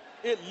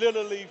 It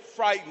literally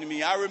frightened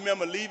me. I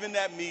remember leaving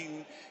that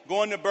meeting,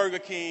 going to Burger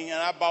King, and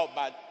I bought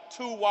about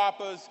 2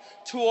 Whoppers,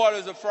 2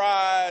 orders of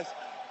fries,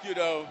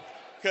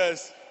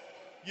 because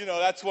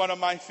that's one of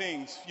my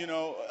things,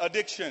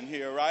 addiction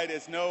here, right?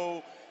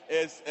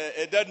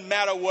 It doesn't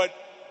matter what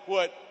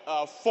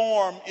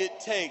form it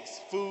takes,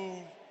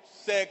 food,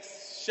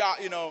 sex, shop,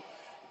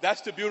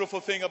 That's the beautiful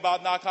thing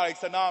about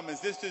Narcotics Anonymous.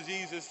 This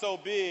disease is so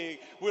big,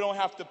 we don't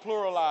have to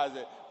pluralize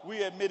it.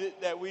 We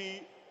admit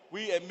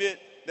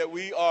that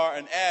we are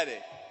an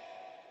addict.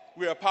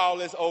 We are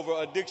powerless over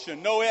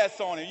addiction. No S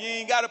on it. You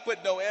ain't got to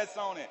put no S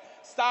on it.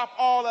 Stop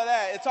all of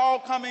that. It's all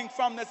coming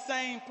from the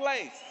same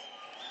place.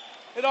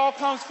 It all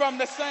comes from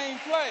the same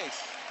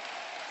place.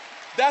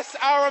 That's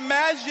our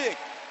magic.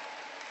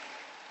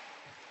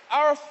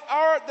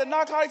 The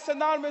Narcotics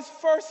Anonymous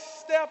first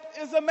step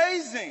is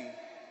amazing.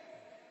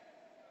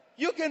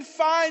 You can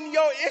find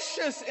your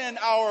issues in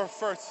our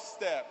first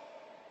step.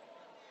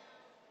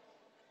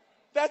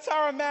 That's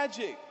our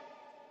magic.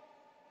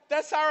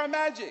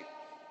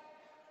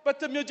 But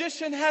the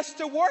magician has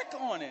to work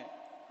on it.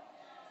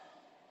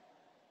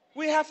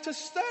 We have to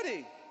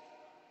study.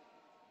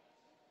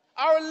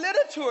 Our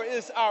literature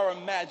is our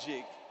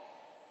magic.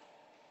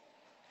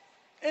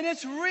 And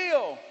it's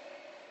real.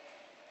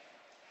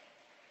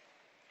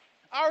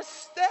 Our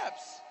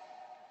steps,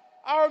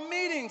 our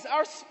meetings,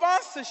 our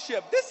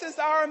sponsorship, this is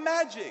our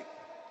magic.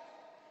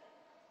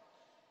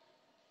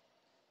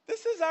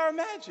 This is our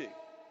magic.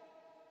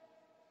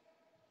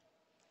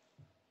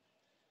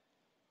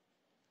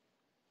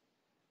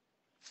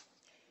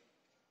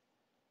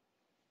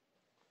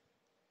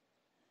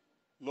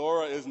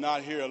 Laura is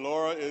not here.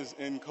 Laura is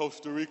in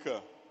Costa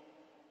Rica.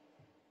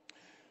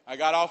 I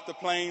got off the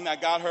plane. I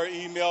got her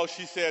email.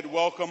 She said,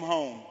 welcome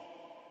home.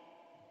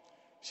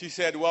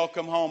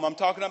 I'm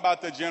talking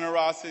about the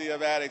generosity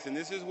of addicts, and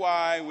this is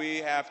why we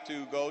have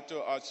to go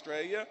to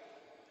Australia.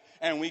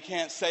 And we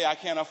can't say I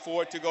can't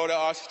afford to go to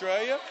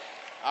Australia.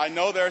 I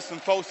know there are some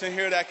folks in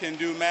here that can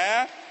do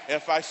math.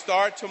 If I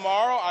start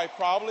tomorrow, I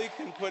probably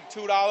can put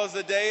 $2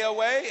 a day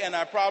away, and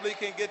I probably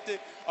can get to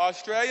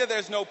Australia.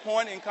 There's no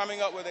point in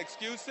coming up with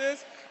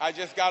excuses. I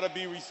just got to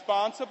be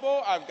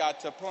responsible. I've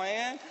got to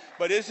plan.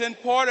 But it's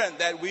important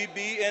that we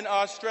be in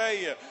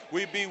Australia.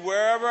 We be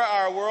wherever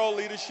our world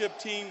leadership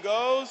team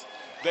goes.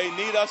 They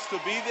need us to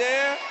be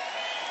there.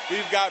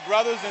 We've got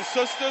brothers and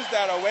sisters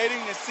that are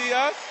waiting to see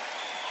us.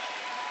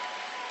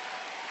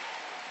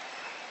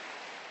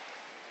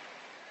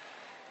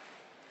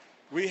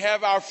 We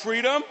have our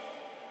freedom,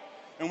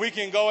 and we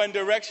can go in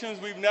directions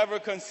we've never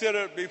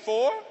considered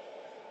before.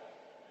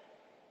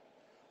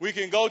 We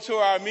can go to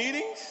our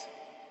meetings.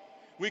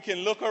 We can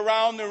look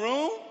around the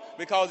room,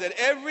 because at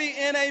every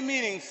NA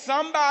meeting,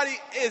 somebody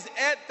is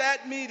at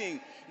that meeting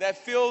that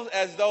feels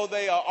as though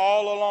they are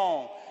all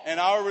alone. And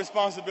our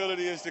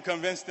responsibility is to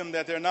convince them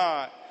that they're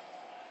not.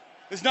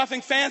 There's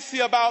nothing fancy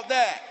about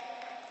that.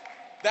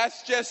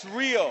 That's just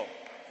real.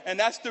 And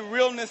that's the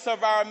realness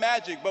of our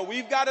magic. But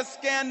we've got to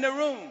scan the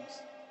rooms.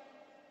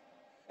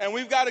 And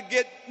we've got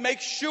to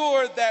make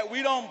sure that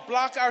we don't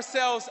block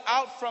ourselves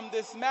out from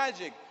this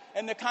magic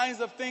and the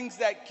kinds of things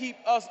that keep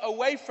us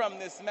away from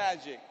this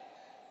magic.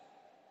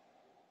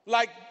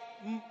 Like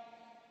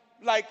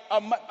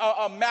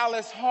a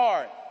malice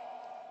heart.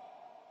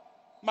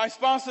 My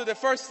sponsor, the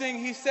first thing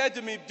he said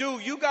to me,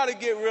 dude, you got to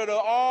get rid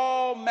of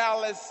all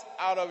malice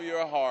out of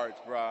your heart,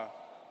 bruh.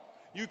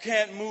 You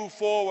can't move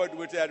forward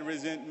with that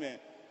resentment.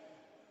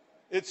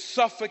 It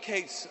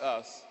suffocates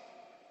us.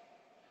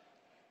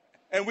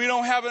 And we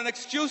don't have an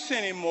excuse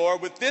anymore.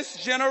 With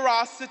this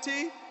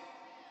generosity,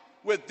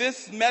 with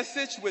this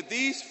message, with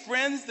these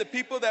friends, the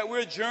people that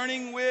we're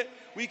journeying with,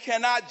 we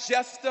cannot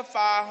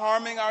justify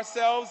harming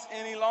ourselves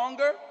any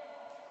longer.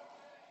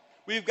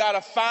 We've got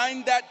to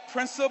find that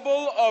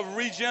principle of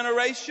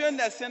regeneration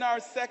that's in our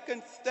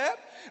second step.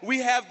 We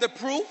have the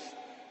proof.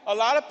 A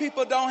lot of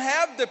people don't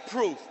have the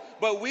proof,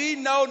 but we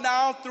know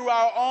now through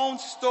our own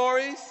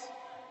stories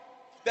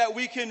that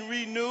we can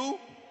renew,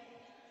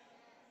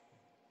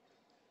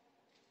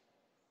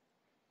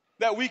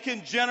 that we can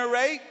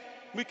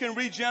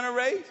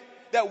regenerate,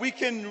 that we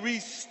can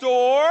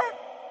restore,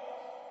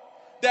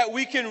 that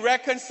we can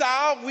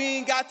reconcile. We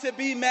ain't got to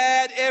be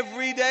mad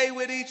every day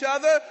with each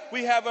other.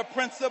 We have a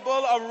principle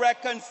of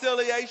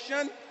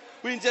reconciliation.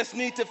 We just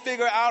need to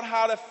figure out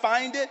how to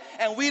find it,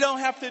 and we don't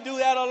have to do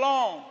that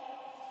alone.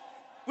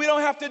 We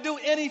don't have to do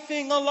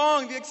anything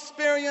alone. The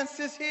experience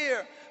is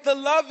here. The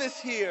love is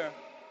here.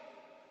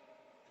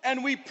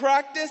 And we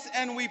practice,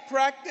 and we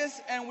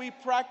practice, and we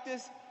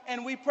practice,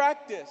 and we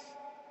practice.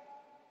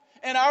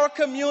 And our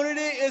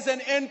community is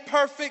an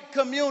imperfect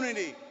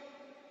community.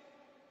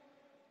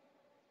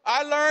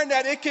 I learned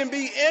that it can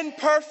be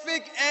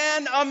imperfect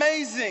and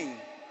amazing.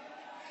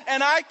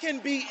 And I can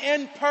be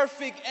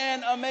imperfect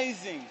and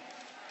amazing.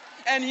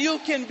 And you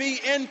can be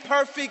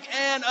imperfect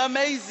and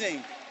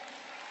amazing.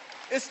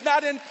 It's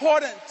not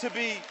important to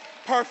be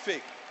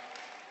perfect.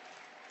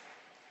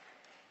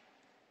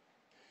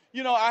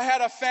 You know, I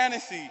had a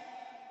fantasy,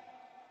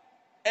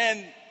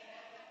 and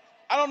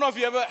I don't know if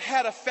you ever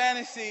had a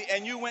fantasy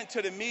and you went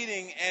to the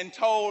meeting and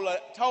told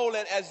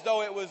it as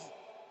though it was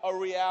a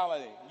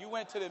reality. You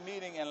went to the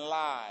meeting and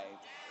lied.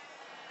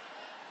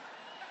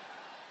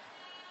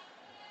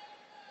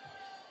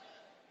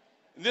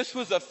 This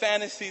was a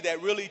fantasy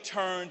that really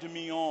turned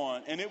me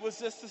on, and it was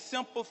just a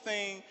simple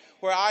thing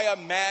where I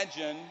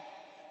imagined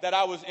that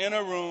I was in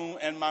a room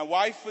and my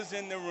wife was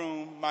in the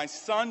room, my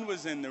son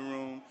was in the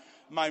room,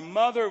 my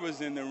mother was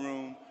in the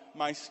room,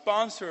 my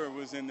sponsor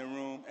was in the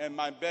room, and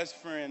my best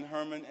friend,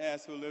 Herman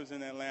S., who lives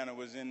in Atlanta,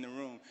 was in the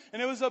room.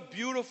 And it was a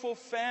beautiful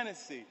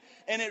fantasy,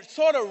 and it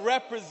sort of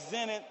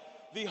represented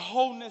the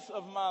wholeness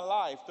of my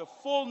life, the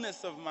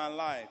fullness of my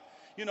life.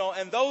 You know,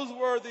 and those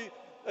were the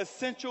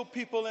essential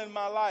people in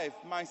my life: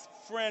 my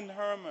friend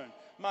Herman,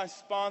 my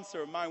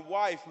sponsor, my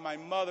wife, my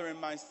mother, and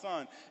my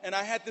son. And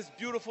I had this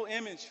beautiful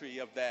imagery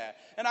of that.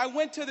 And I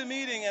went to the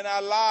meeting and I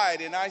lied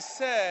and I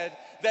said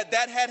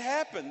that had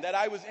happened, that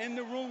I was in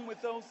the room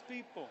with those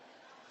people.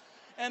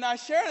 And I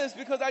share this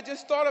because I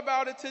just thought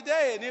about it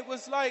today, and it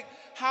was like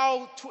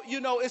how,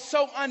 it's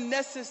so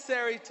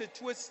unnecessary to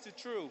twist the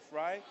truth,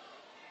 right?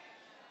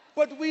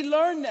 But we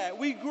learn that,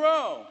 we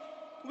grow.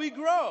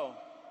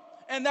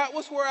 And that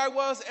was where I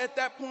was at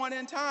that point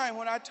in time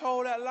when I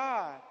told that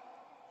lie.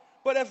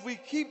 But if we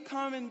keep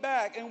coming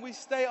back and we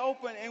stay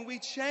open and we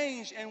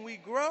change and we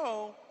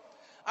grow,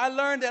 I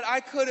learned that I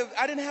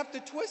didn't have to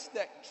twist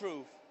that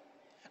truth.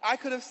 I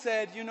could have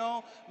said,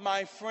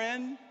 my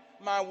friend,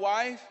 my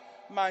wife,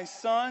 my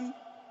son,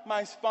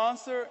 my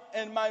sponsor,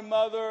 and my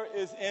mother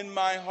is in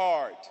my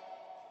heart.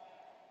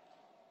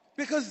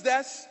 Because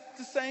that's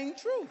the same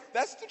truth.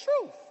 That's the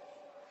truth.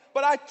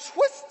 But I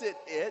twisted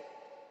it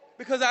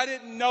because I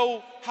didn't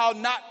know how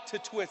not to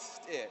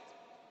twist it.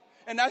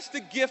 And that's the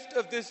gift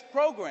of this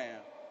program.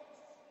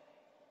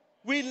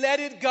 We let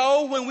it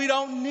go when we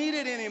don't need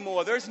it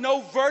anymore. There's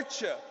no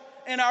virtue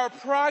in our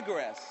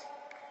progress.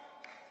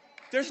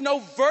 There's no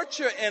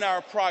virtue in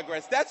our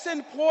progress. That's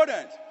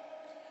important.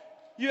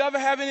 You ever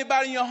have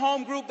anybody in your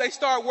home group, they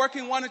start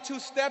working 1 or 2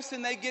 steps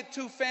and they get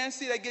too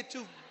fancy, they get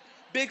too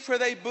big for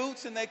their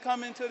boots, and they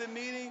come into the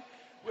meeting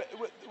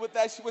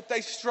with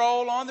they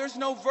stroll on? There's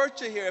no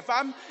virtue here. If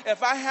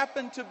I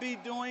happen to be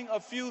doing a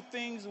few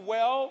things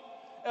well,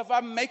 if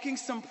I'm making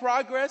some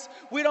progress,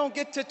 we don't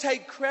get to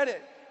take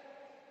credit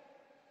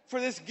for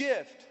this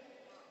gift.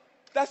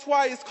 That's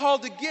why it's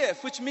called a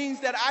gift, which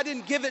means that I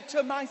didn't give it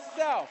to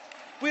myself.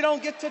 We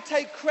don't get to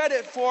take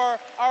credit for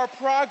our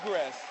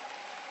progress.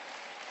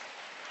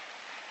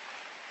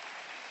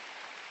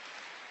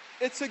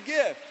 It's a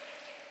gift.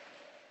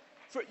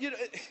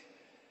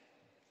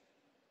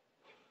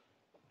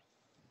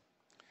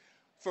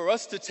 For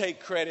us to take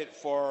credit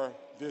for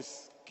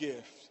this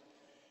gift,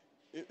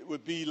 it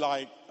would be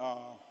like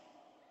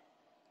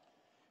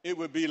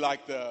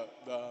the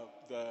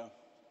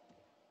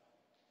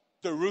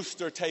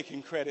rooster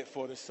taking credit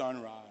for the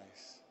sunrise.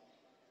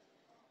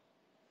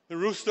 The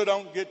rooster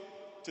don't get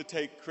to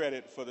take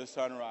credit for the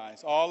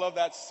sunrise. All of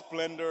that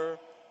splendor,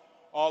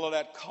 all of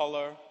that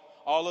color,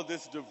 all of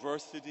this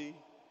diversity,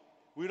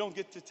 we don't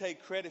get to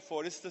take credit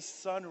for it. It's the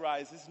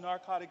sunrise. It's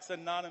Narcotics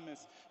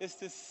Anonymous. It's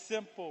this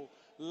simple,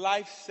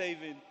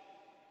 life-saving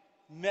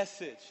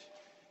message.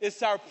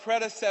 It's our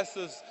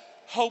predecessors'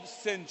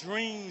 hopes and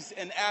dreams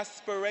and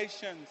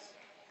aspirations.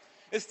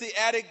 It's the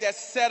addict that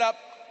set up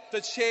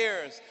the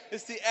chairs.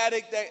 It's the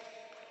addict that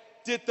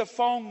did the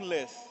phone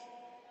list.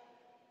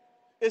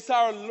 It's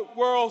our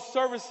World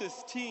Services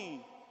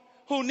team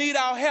who need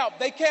our help.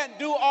 They can't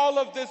do all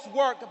of this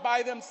work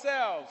by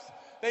themselves.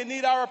 They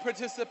need our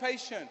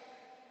participation.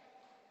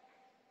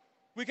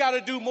 We got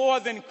to do more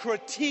than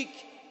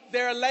critique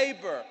their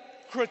labor,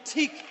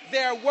 critique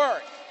their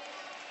work.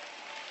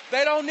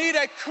 They don't need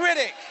a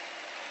critic.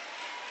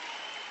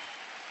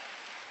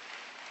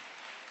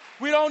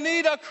 We don't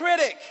need a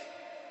critic.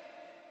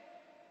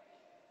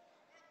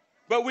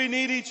 But we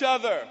need each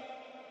other.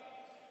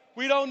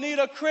 We don't need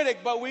a critic,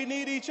 but we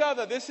need each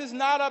other. This is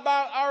not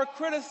about our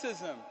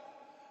criticism.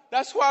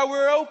 That's why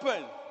we're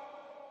open.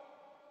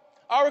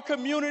 Our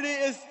community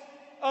is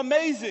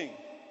amazing.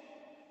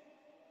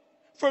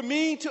 For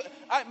me to,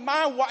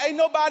 ain't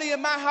nobody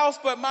in my house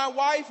but my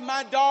wife,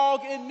 my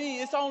dog, and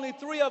me. It's only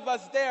 3 of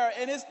us there,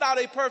 and it's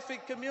not a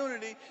perfect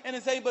community, and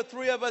it's ain't but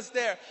 3 of us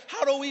there.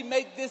 How do we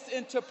make this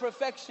into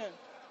perfection?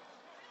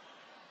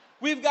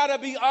 We've got to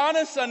be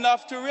honest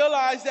enough to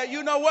realize that,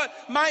 you know what?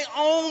 My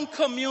own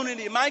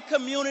community, my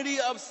community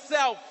of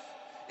self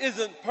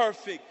isn't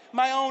perfect.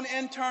 My own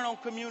internal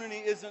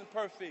community isn't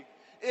perfect.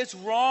 It's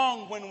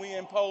wrong when we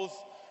impose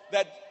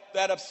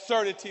that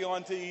absurdity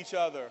onto each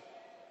other.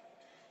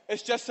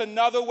 It's just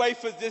another way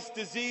for this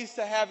disease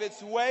to have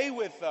its way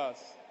with us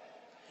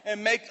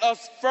and make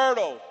us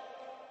fertile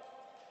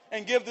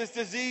and give this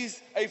disease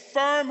a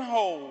firm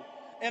hold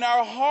in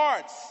our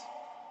hearts.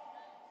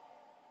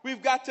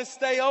 We've got to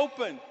stay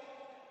open.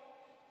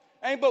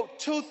 Ain't but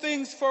 2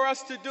 things for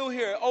us to do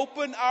here.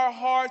 Open our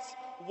hearts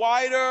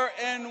wider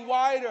and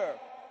wider.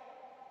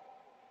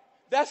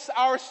 That's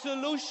our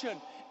solution.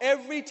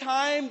 Every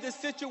time the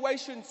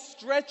situation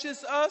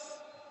stretches us,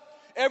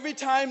 every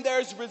time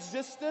there's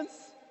resistance,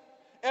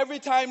 every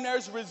time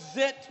there's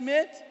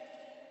resentment,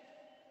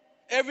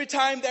 every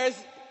time there's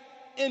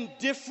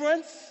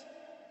indifference,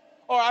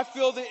 or I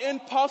feel the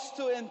impulse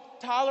to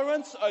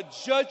intolerance or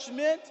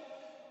judgment,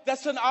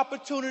 that's an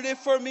opportunity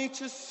for me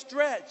to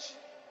stretch.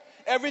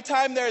 Every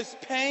time there's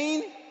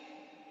pain,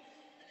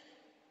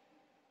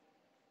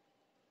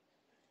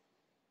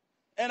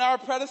 and our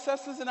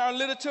predecessors in our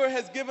literature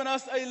has given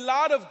us a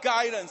lot of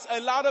guidance,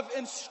 a lot of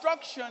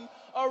instruction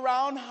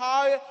around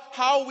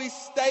how we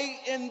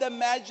stay in the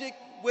magic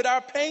with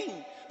our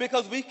pain,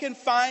 because we can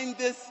find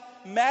this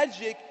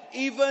magic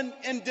even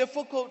in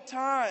difficult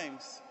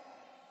times.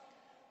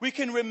 We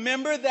can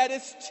remember that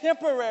it's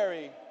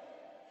temporary.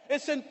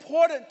 It's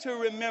important to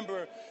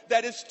remember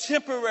that it's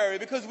temporary,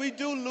 because we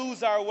do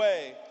lose our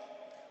way.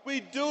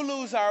 We do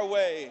lose our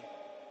way.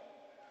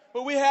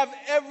 But we have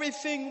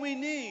everything we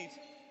need.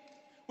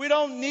 We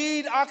don't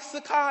need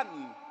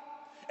Oxycontin.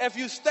 If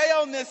you stay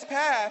on this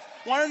path,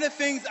 one of the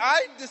things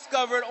I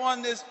discovered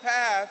on this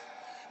path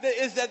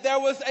is that there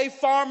was a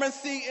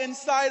pharmacy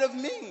inside of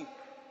me.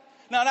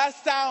 Now that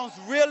sounds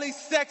really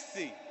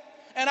sexy,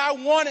 and I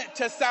want it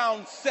to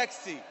sound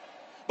sexy,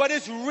 but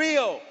it's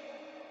real.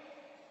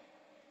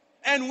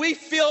 And we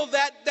feel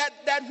that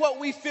what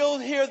we feel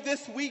here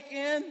this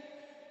weekend,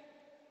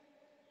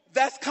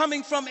 that's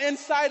coming from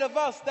inside of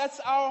us. That's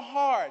our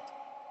heart.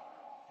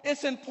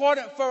 It's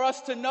important for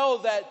us to know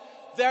that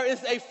there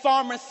is a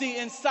pharmacy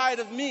inside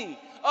of me.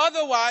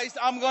 Otherwise,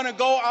 I'm going to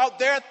go out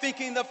there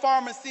thinking the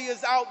pharmacy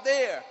is out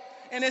there,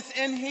 and it's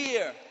in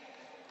here.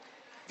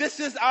 This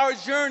is our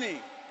journey.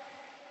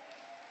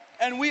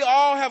 And we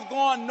all have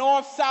gone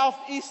north, south,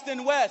 east,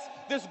 and west.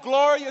 This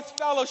glorious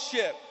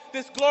fellowship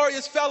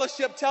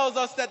tells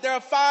us that there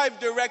are 5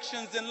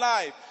 directions in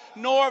life: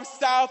 north,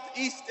 south,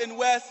 east, and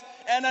west,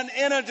 and an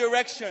inner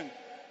direction.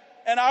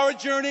 And our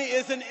journey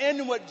is an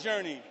inward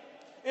journey.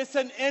 It's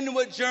an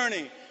inward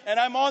journey. And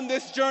I'm on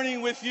this journey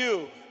with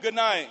you. Good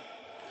night.